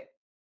 Okay.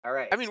 All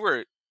right. I mean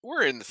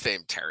we're in the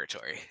same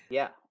territory.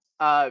 Yeah.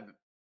 I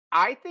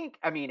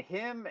mean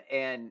him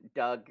and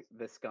Doug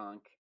the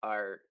skunk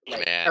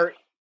Man. are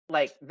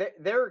like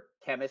their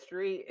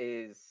chemistry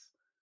is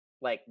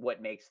like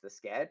what makes the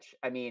sketch.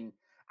 I mean,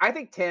 I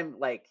think Tim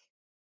like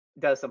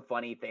does some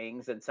funny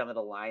things and some of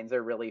the lines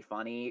are really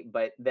funny,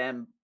 but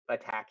them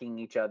attacking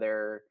each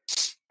other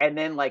and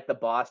then like the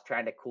boss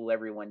trying to cool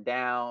everyone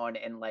down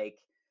and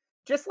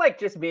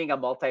just being a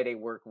multi-day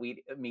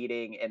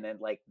meeting and then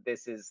like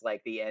this is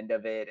like the end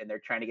of it and they're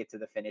trying to get to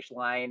the finish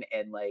line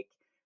and like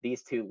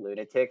these two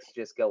lunatics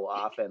just go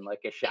off in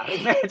like a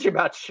shouting match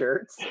about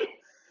shirts.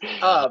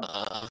 um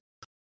Uh,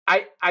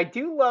 I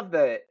do love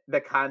the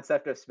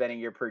concept of spending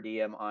your per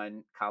diem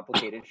on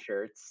complicated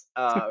shirts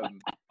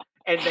and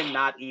then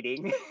not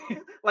eating.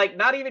 Like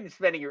not even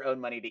spending your own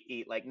money to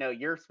eat, like no,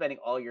 you're spending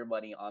all your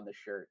money on the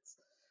shirts.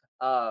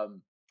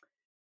 um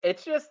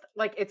It's just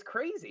like it's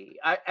crazy.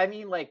 I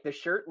mean, like the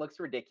shirt looks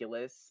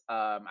ridiculous.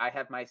 I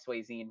have my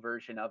Swayzine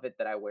version of it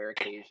that I wear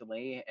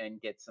occasionally and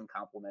get some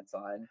compliments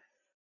on.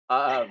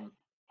 Um,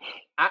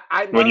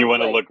 I When you love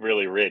want to like look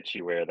really rich,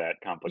 you wear that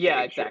yeah,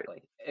 complicated shirt.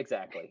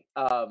 exactly.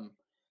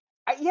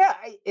 Yeah,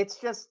 it's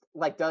just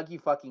like Doug, you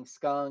fucking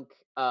skunk.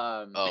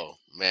 Oh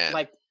man,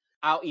 Like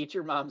I'll eat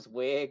your mom's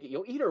wig.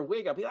 You'll eat her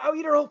wig. I'll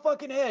eat her whole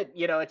fucking head.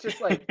 You know, it's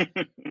just like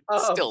um,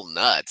 still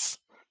nuts.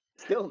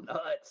 still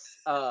nuts.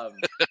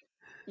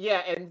 Yeah,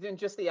 and then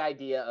just the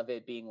idea of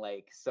it being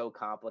like so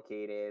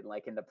complicated,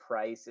 like, and the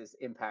price is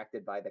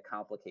impacted by the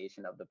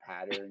complication of the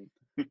pattern.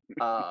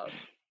 Um,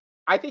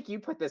 I think you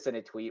put this in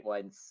a tweet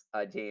once,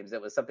 James.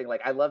 It was something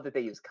like, "I love that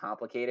they use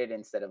complicated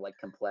instead of like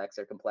complex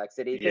or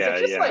complexity," because Yeah, yeah,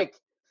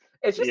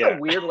 it's just a yeah,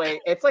 weird way.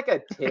 It's like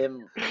a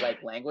Tim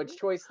like language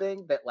choice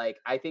thing that like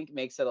I think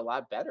makes it a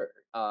lot better.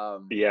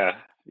 yeah,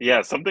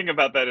 yeah. Something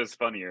about that is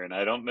funnier, and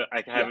I don't know.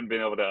 I Yeah, haven't been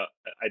able to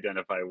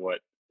identify what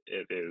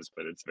it is,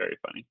 but it's very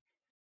funny.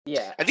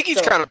 yeah. I think he's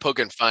So kind of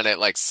poking fun at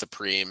like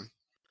Supreme,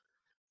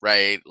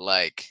 right?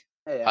 Like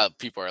yeah, how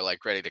people are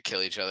like ready to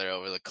kill each other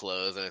over the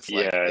clothes, and it's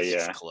like Yeah, it's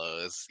just yeah,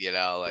 clothes, you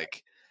know. right.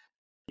 Like,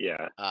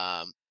 yeah.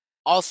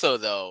 also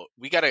though,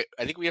 I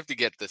think we have to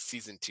get the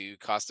season 2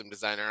 costume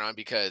designer on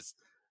because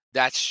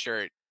that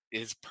shirt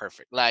is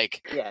perfect.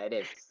 Like, Yeah, it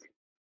is.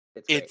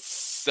 It's great. it's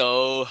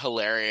so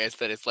hilarious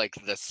that it's like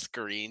the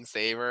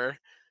screensaver.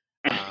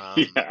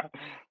 Um, Yeah.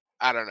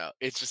 I don't know.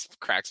 It just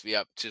cracks me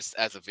up just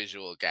as a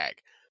visual gag.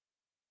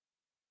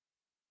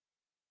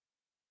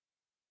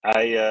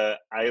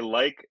 I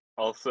like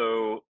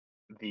also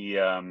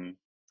the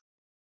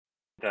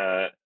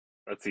the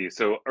let's see.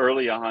 So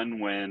early on,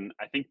 when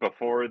I think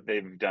before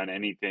they've done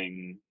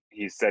anything,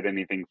 he said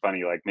anything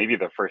funny, like maybe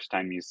the first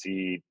time you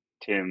see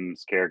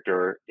Tim's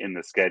character in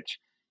the sketch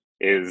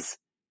is,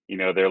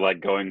 they're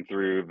like going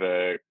through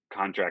the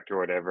contract or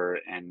whatever,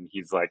 and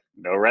he's like,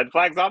 "No red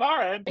flags on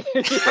our end,"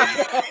 from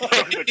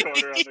the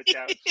corner on the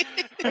couch.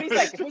 And he's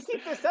like, if we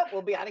keep this up,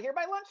 we'll be out of here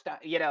by lunchtime.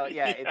 You know,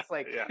 yeah, Yeah, it's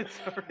like yeah, it's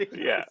so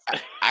ridiculous. yeah,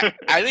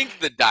 I think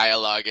the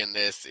dialogue in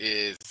this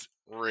is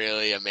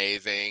really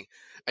amazing.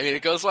 I mean,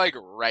 it goes like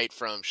right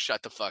from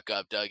 "shut the fuck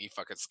up, Doug, you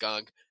fucking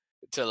skunk,"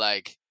 to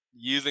like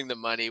using the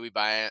money we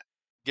buy it,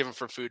 give him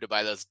for food to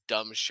buy those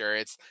dumb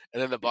shirts,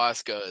 and then the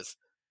boss goes,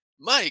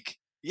 "Mike,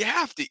 you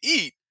have to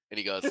eat," and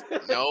he goes,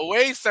 "No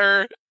way,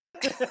 sir."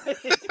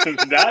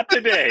 Not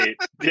today.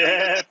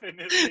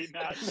 Definitely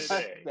not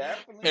today.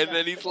 Definitely And not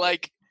then he's today.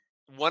 like,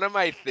 one of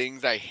my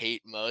things I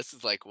hate most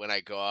is like when I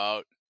go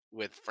out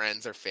with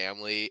friends or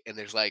family and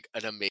there's like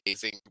an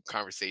amazing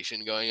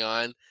conversation going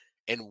on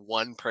and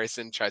one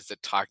person tries to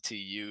talk to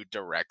you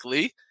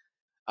directly.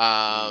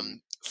 Mm.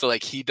 So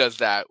like he does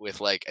that with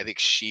like I think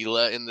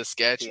Sheila in the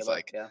sketch. He's Sheila,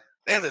 like, yeah.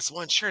 they have this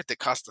one shirt that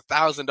cost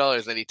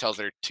 $1,000, then he tells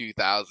her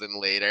 2,000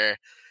 later.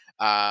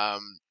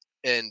 Um,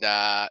 and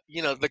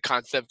the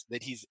concept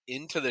that he's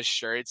into the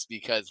shirts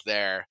because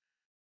they're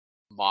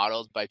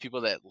modeled by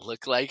people that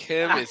look like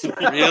him is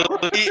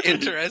really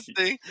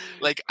interesting.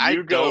 Like I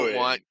You go don't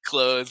want in.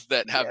 close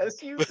that have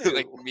Yes, you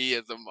like do. me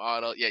as a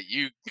model. Yeah,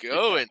 you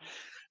go and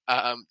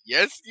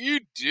yes you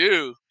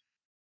do.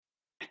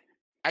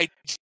 I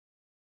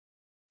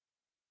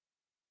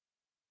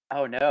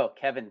Oh no,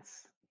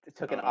 Kevin's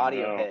took an Oh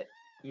audio no. hit.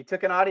 You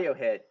took an audio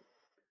hit.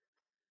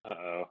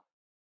 Uh-oh.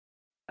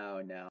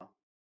 Oh no.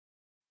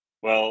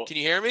 Well, Can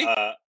you hear me?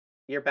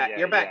 You're back. yeah,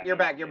 You're back. yeah, You're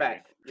now I back. can You're hear you.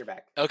 back. You're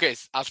back. Okay,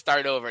 I'll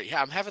start over.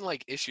 Yeah, I'm having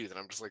like issues and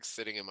I'm just like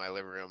sitting in my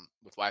living room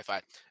with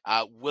Wi-Fi.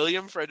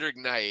 William Frederick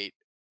Knight,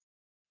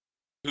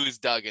 who's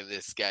Doug in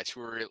this sketch,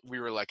 we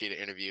were lucky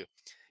to interview.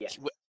 Yes.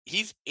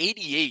 He's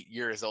 88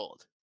 years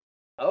old.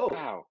 Oh,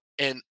 Wow.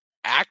 And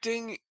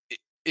acting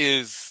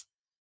is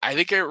I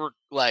think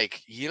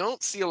like you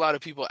don't see a lot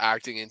of people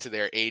acting into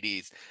their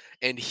 80s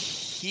and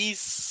he's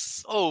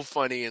so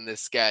funny in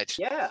this sketch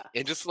yeah.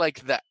 and just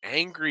like the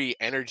angry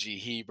energy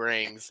he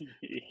brings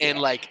and Yeah.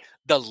 like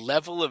the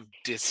level of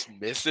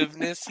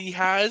dismissiveness he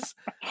has.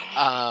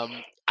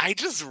 I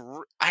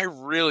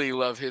really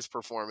love his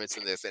performance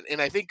in this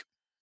and I think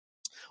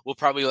we'll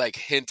probably like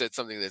hint at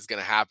something that's going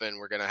to happen.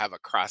 We're going to have a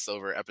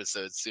crossover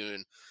episode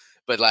soon,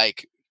 but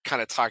like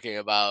kind of talking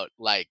about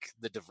like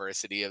the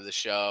diversity of the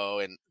show.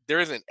 And there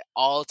isn't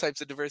all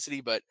types of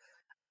diversity, but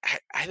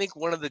I think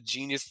one of the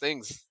genius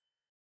things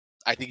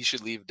I think You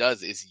Should Leave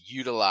does is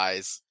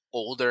utilize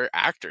older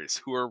actors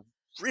who are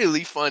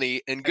really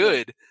funny and I mean,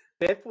 good.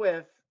 Biff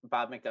with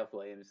Bob McDuff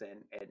Williams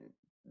and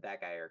that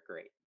guy are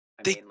great.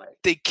 I They mean, like,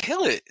 they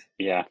kill it.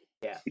 Yeah.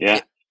 yeah. Yeah.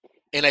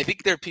 And I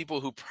think there are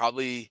people who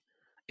probably,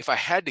 if I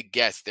had to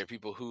guess, there are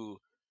people who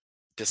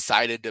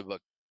decided to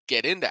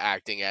get into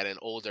acting at an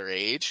older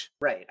age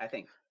Right. I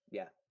think.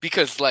 Yeah.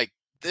 because like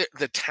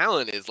the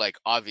talent is like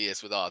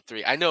obvious with all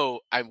three. I know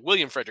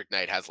William Frederick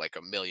Knight has like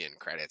a million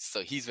credits,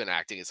 so he's been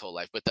acting his whole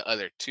life, but the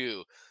other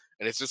two,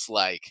 and it's just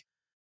like,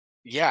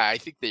 yeah, I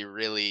think they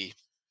really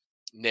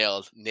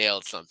nailed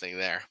something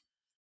there.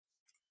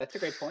 That's a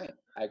great point.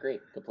 I agree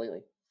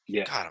completely.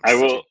 Yeah. God, I'm I such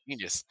a will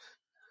genius.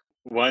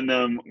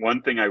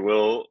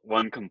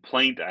 one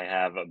complaint I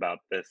have about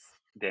this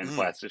Dan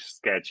Flash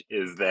sketch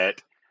is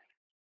that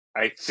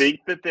I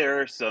think that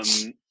there are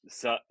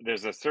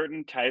there's a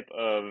certain type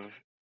of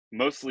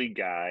mostly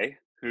guy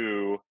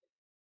who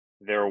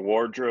their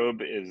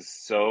wardrobe is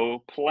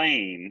so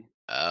plain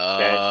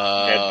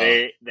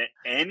that that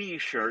any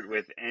shirt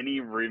with any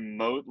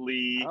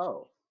remotely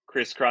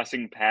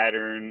crisscrossing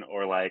pattern,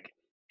 or like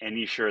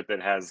any shirt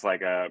that has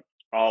like a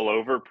all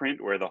over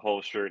print where the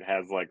whole shirt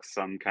has like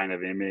some kind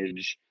of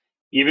image,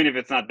 even if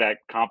it's not that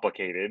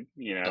complicated,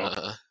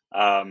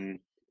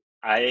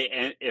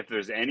 if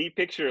there's any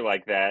picture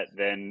like that,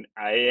 then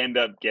I end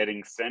up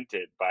getting sent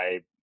it by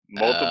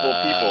multiple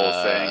people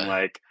saying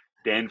like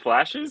Dan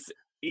Flashes,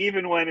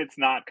 even when it's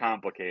not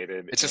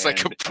complicated. It's just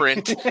like a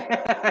print.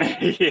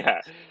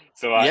 Yeah.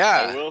 So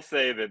I will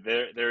say that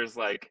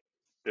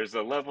there's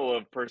a level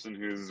of person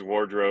whose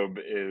wardrobe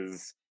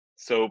is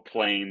so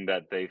plain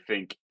that they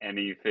think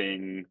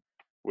anything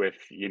with,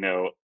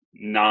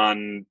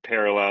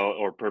 non-parallel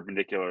or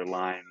perpendicular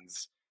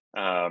lines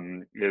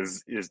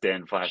is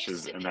Dan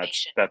Flash's, and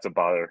that's a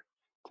bother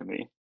to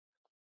me.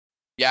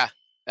 Yeah,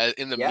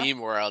 in the meme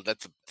world,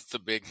 that's a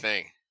big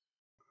thing.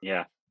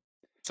 Yeah.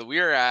 So we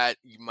are at,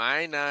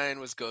 my 9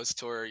 was Ghost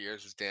Tour,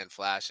 yours was Dan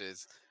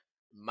Flash's.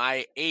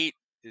 My 8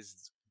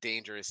 is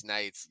Dangerous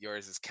Nights,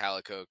 yours is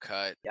Calico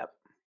Cut.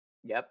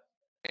 Yep.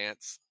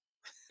 Pants.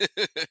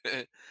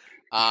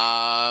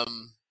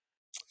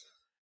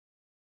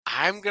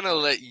 I'm gonna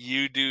let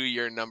you do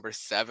your number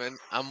 7.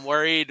 I'm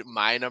worried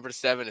my number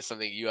 7 is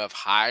something you have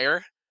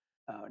higher.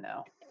 Oh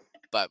no.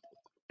 But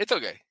it's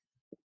okay.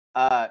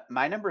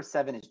 My number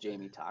 7 is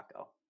Jamie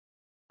Taco.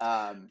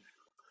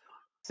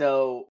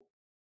 So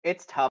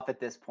it's tough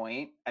at this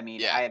point. I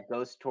mean, I have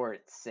Ghost Tour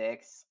at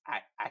 6.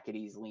 I could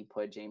easily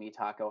put Jamie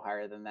Taco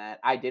higher than that.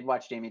 I did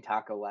watch Jamie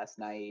Taco last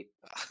night.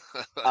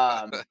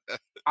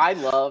 I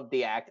love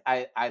the act.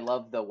 I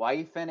love the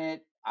wife in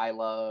it. I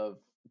love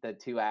the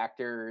 2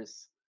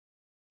 actors.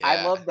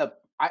 I love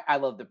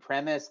the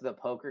premise of the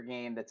poker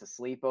game that's a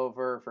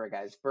sleepover for a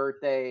guy's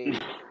birthday.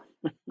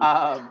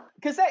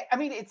 Because I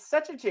mean, it's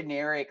such a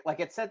generic,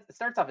 like it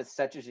starts off as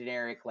such a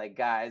generic, like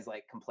guys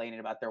like complaining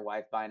about their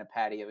wife buying a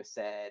patio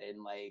set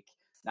and like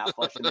not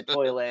flushing the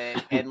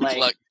toilet and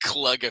like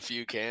clug a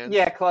few cans.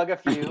 Yeah, clug a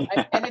few.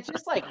 And it's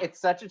just like, it's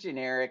such a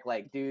generic,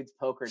 like dude's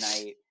poker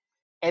night.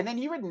 And then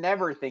you would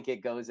never think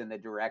it goes in the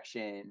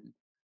direction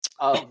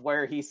of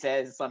where he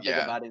says something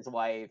about his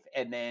wife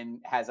and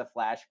then has a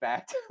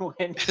flashback to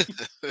when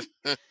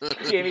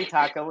Jamie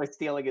Taco was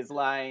stealing his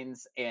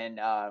lines and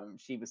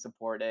she was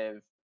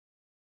supportive.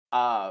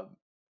 And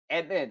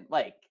then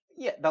like,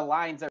 the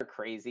lines are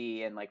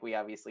crazy. And like, we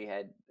obviously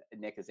had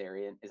Nick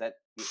Azarian. Is that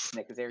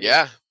Nick Azarian?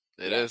 Yeah,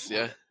 it is.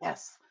 Yeah.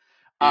 Yes.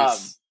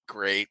 He's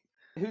great.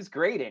 Who's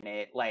great in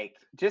it. Like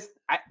just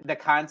the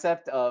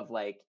concept of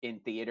like in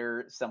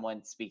theater,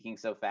 someone speaking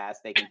so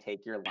fast they can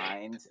take your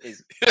lines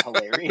is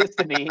hilarious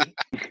to me.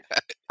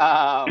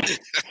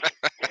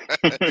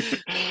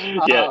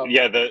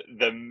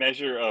 The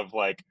measure of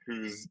like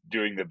who's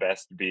doing the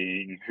best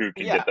being who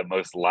can get the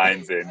most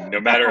lines in, no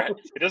matter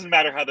it doesn't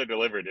matter how they're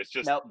delivered. It's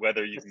just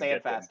whether you can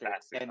get faster.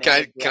 And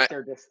then the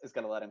director just is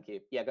going to let him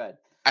keep. Yeah, go ahead.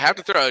 I have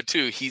to throw out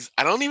too.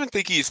 I don't even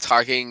think he's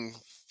talking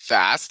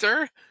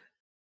faster.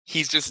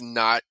 He's just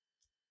not.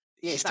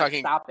 He's not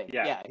stopping.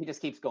 Yeah, he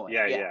just keeps going.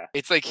 Yeah.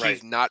 It's like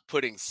he's not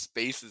putting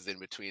spaces in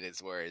between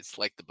his words,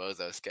 like the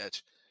Bozo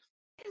sketch.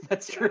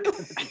 That's true.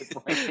 That's a good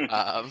point.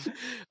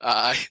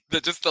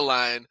 Just the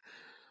line,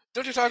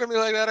 "Don't you talk to me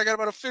like that? I got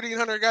about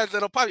 1,500 guys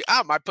that'll pop you."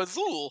 My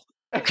Pazool.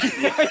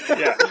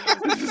 Yeah.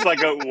 This is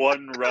like a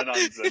one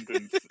run-on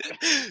sentence.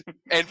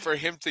 And for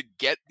him to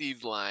get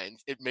these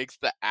lines, it makes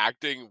the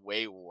acting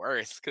way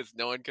worse because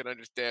no one can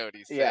understand what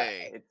he's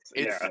saying.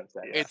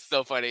 It's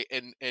so funny,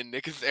 and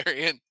Nick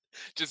Azarian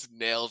just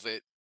nails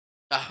it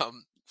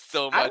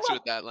so much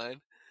with that line.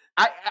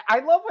 I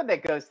love when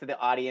that goes to the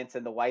audience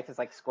and the wife is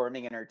like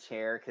squirming in her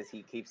chair because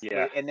he keeps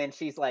and then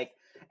she's like,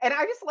 and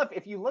I just love,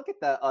 if you look at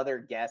the other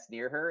guests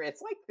near her,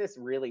 it's like this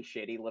really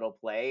shitty little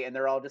play and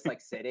they're all just like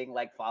sitting,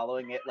 like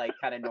following it like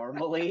kind of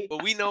normally.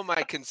 Well, we know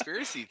my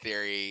conspiracy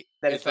theory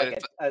that it's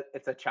like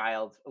it's a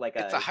child, like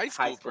it's a high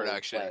school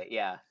production play.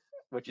 Yeah,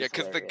 which is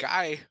because the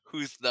guy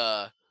who's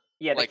the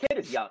the kid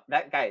is young.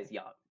 That guy is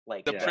young.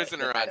 Like the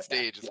prisoner on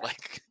stage is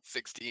like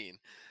 16.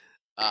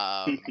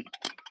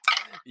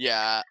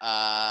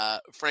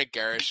 Frank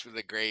Garish with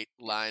a great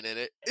line in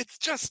it. It's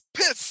just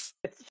piss.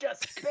 It's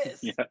just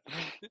piss.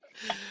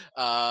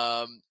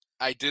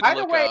 I did. By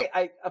the way,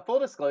 a full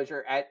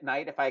disclosure: at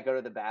night, if I go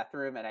to the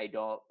bathroom and I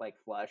don't like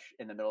flush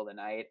in the middle of the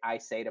night, I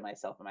say to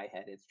myself in my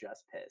head, "It's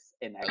just piss."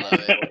 And I love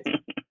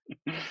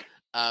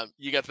it.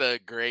 You got the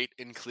great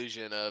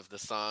inclusion of the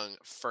song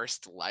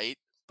 "First Light"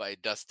 by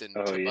Dustin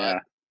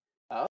Tebbutt.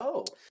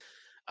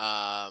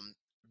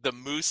 The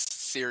Moose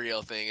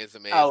cereal thing is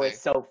amazing. Oh, it's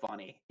so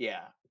funny.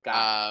 Yeah.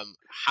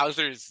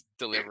 Hauser's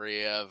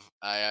delivery of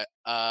I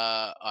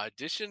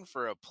auditioned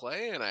for a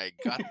play and I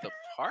got the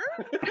part.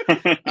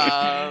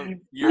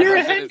 Your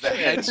husband is a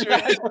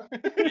henchman.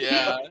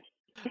 Yeah.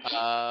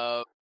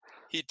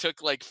 he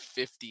took like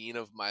 15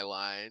 of my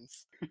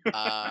lines.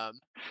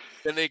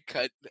 Then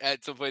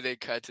at some point they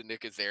cut to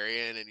Nick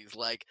Azarian, and he's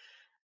like,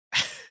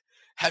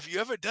 "Have you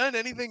ever done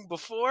anything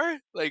before?"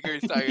 Like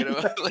he's talking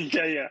about like,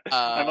 yeah.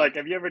 I'm like,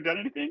 have you ever done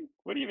anything?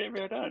 What have you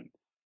ever done?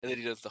 and then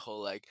he does the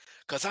whole like,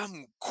 "'Cause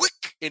I'm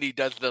quick," and he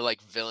does the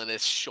like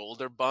villainous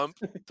shoulder bump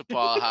to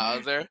Paul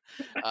Hauser.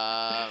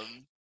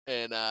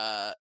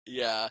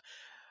 Yeah,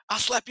 "I'll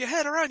slap your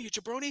head around, you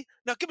jabroni.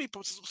 Now give me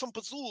some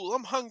Pazul.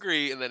 I'm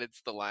hungry." And then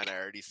it's the line I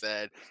already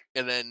said.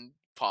 And then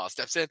Paul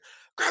steps in,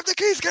 "Grab the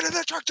keys, get in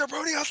the truck,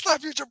 jabroni. I'll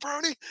slap you,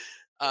 jabroni."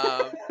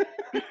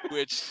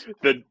 Which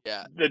the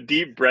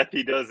deep breath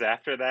he does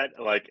after that,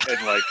 like,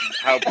 and like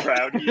how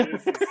proud he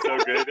is so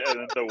good. And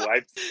then the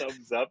wife's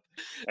thumbs up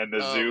and the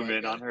zoom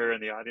in on her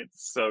in the audience,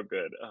 so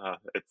good.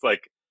 It's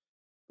like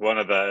one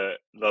of the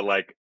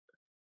like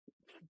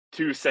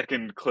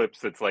 2-second clips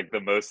that's like the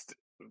most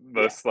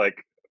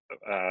like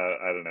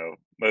I don't know,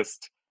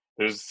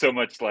 there's so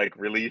much like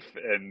relief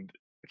and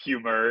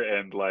humor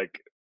and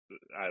like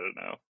I don't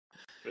know,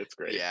 it's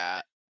great.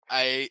 Yeah.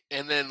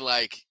 And then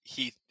like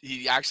he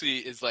actually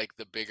is like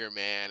the bigger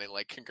man and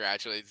like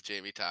congratulates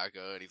Jamie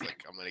Taco, and he's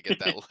like, "I'm gonna get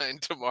that line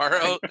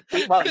tomorrow."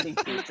 He's like,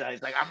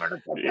 "I'm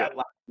gonna put that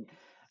line."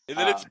 And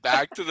then it's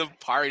back to the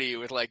party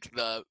with like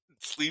the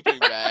sleeping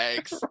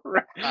bags.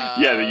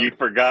 That you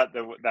forgot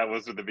that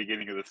was at the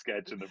beginning of the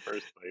sketch in the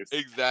first place.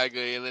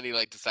 Exactly. And then he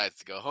like decides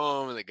to go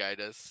home, and the guy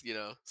does,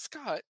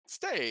 "Scott,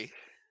 stay."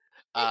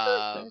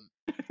 For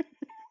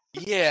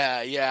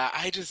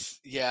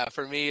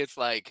me it's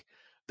like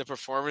the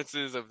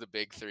performances of the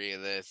big three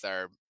in this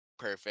are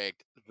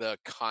perfect. The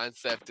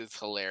concept is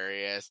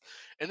hilarious.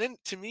 And then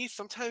to me,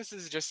 sometimes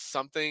it's just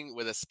something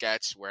with a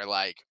sketch where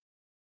like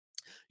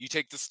you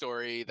take the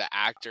story, the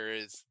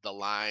actors, the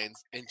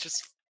lines, and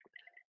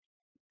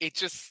it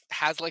just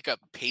has like a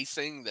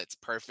pacing that's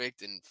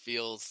perfect and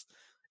it's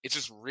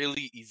just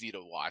really easy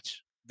to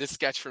watch. This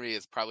sketch for me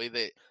is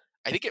probably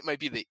I think it might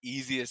be the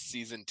easiest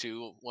season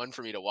 2 one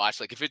for me to watch.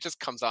 Like if it just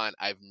comes on,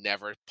 I've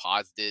never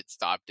paused it,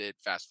 stopped it,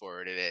 fast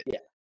forwarded it.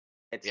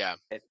 Yeah.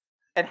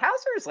 And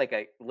Hauser is like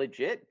a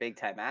legit big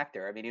time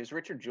actor. I mean, he was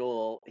Richard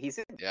Jewell. He's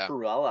in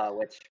Cruella,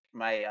 which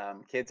my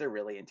kids are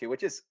really into,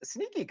 which is a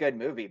sneaky good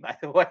movie, by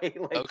the way.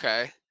 Like,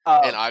 okay.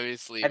 And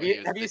obviously, have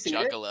you seen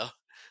Juggalo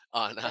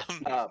on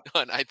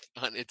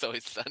It's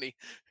Always Sunny.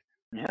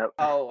 Yep.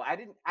 Oh,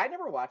 I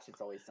never watched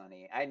It's Always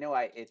Sunny. I know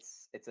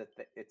it's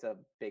a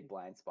big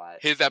blind spot.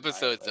 His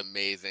episode's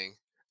amazing.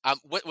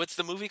 What's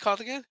the movie called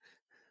again?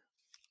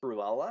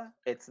 Cruella.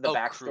 It's the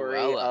backstory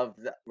Cruella. of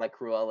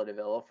Cruella de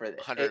Vil for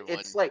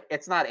it's like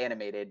it's not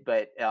animated,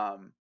 but I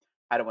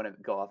don't want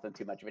to go off on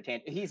too much of a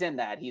tangent. He's in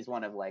that. He's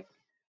one of like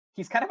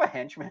he's kind of a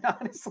henchman,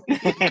 honestly.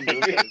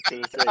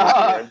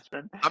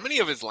 How many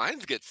of his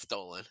lines get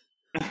stolen?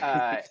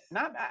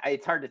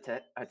 It's hard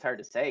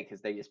to say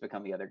because they just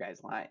become the other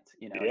guy's lines.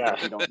 You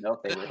don't know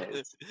if they were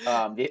his.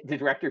 The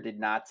director did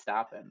not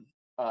stop him.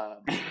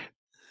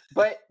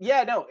 But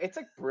yeah, no, it's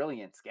a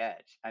brilliant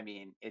sketch. I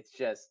mean, it's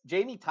just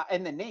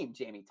and the name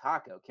Jamie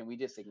Taco. Can we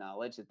just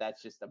acknowledge that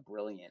that's just a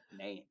brilliant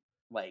name?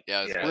 Like,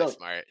 yeah, it's really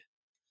smart.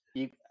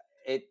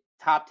 It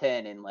top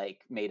 10 in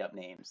like made up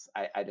names.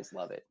 I just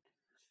love it.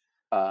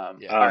 All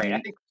right,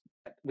 I think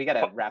we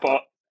gotta wrap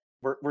up.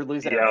 We're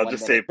losing. Yeah, I'll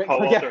just say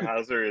Paul Walter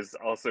Hauser is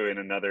also in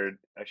another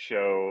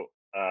show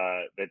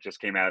that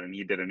just came out, and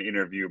he did an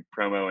interview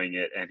promoting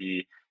it, and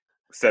he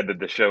said that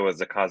the show was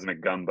a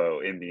cosmic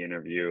gumbo in the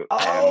interview.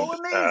 Oh,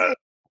 amazing!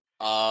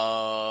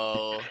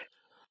 Oh,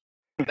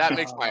 that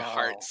makes my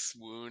heart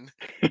swoon.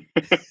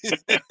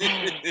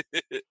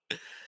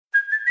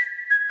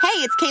 Hey,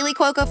 it's Kaylee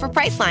Cuoco for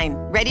Priceline.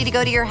 Ready to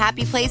go to your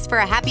happy place for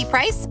a happy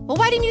price? Well,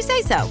 why didn't you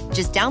say so?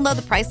 Just download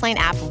the Priceline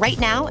app right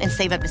now and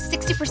save up to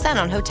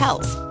 60% on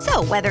hotels.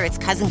 So whether it's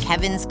Cousin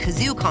Kevin's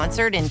Kazoo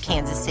Concert in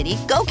Kansas City,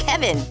 go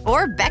Kevin,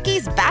 or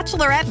Becky's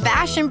Bachelorette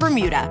Bash in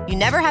Bermuda, you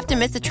never have to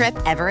miss a trip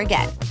ever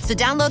again. So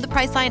download the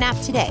Priceline app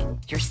today.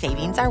 Your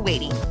savings are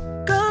waiting.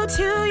 Go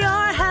to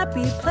your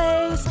happy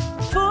place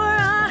for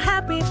a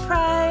happy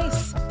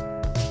price.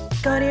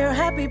 Go to your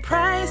happy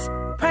price,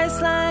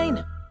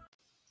 Priceline.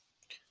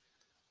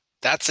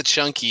 That's a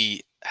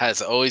Chunky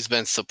has always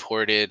been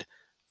supported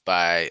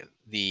by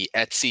the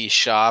Etsy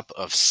shop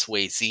of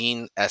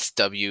Swayzine,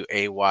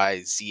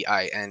 SWAYZINE.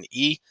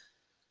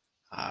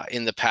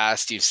 In the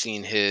past, you've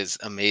seen his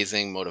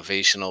amazing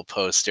motivational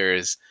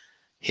posters,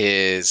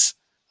 his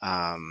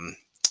at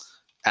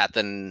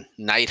the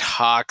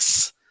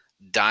Nighthawks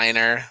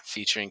Diner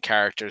featuring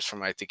characters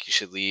from I Think You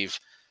Should Leave.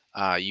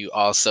 You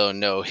also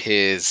know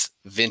his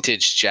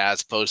vintage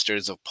jazz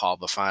posters of Paul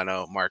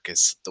Bufano,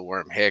 Marcus the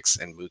Worm Hicks,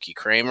 and Mookie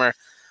Kramer.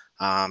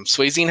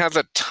 Swayzine has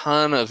a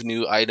ton of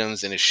new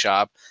items in his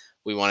shop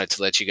we wanted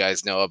to let you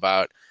guys know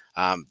about.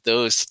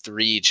 Those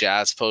 3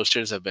 jazz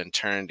posters have been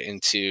turned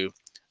into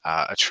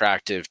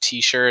attractive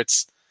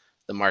t-shirts.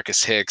 The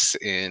Marcus Hicks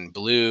in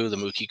blue, the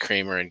Mookie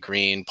Kramer in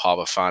green, Paul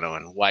Bufano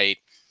in white.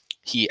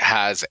 He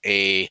has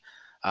a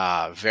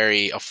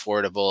very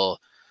affordable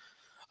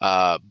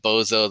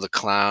Bozo the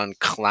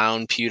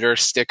Clown pewter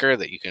sticker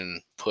that you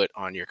can put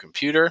on your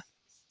computer.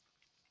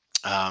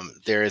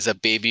 There is a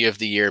Baby of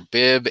the Year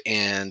bib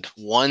and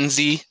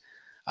onesie.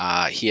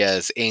 He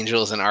has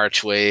Angels and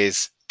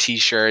Archways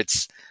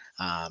t-shirts,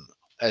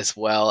 as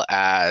well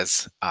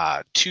as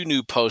 2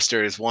 new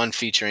posters, one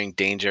featuring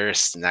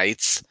Dangerous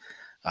Nights,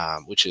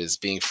 which is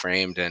being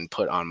framed and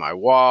put on my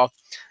wall,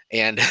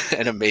 and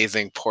an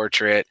amazing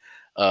portrait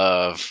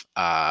of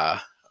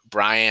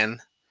Brian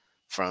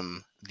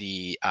from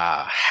the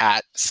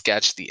hat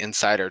sketch, the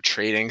insider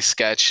trading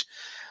sketch.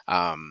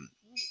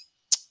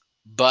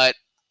 But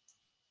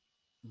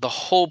the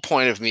whole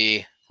point of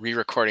me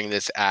re-recording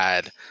this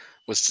ad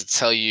was to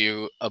tell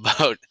you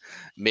about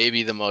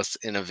maybe the most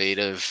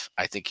innovative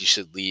I think you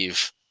should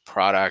leave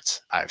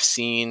product I've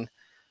seen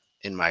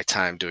in my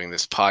time doing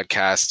this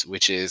podcast,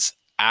 which is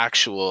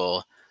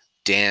actual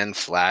Dan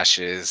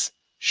Flash's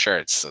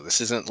shirts. So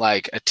this isn't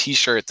like a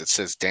t-shirt that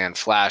says Dan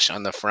Flash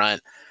on the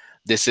front.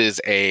 This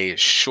is a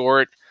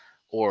short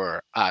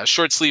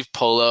sleeve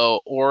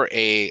polo or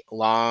a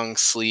long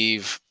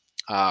sleeve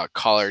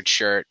collared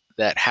shirt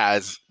that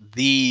has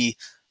the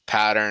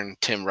pattern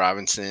Tim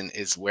Robinson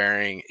is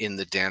wearing in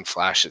the Dan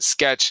Flash's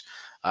sketch,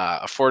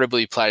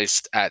 affordably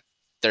priced at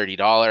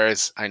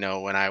 $30. I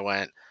know when I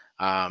went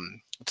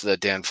to the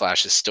Dan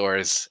Flash's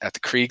stores at the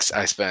Creeks,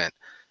 I spent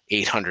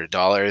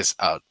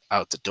 $800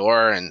 out the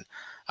door, and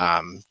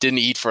didn't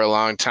eat for a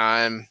long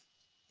time,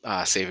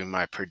 saving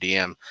my per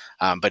diem.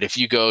 But if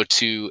you go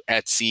to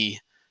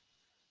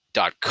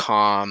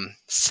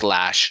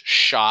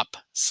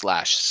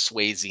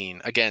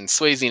etsy.com/shop/Swayzine, again,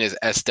 Swayzine is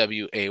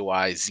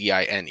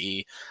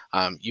SWAYZINE.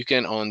 You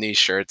can own these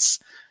shirts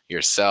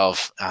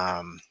yourself.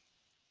 And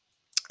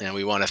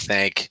we want to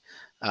thank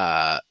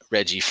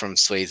Reggie from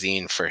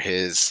Swayzine for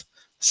his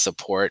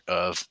support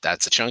of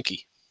That's a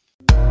Chunky.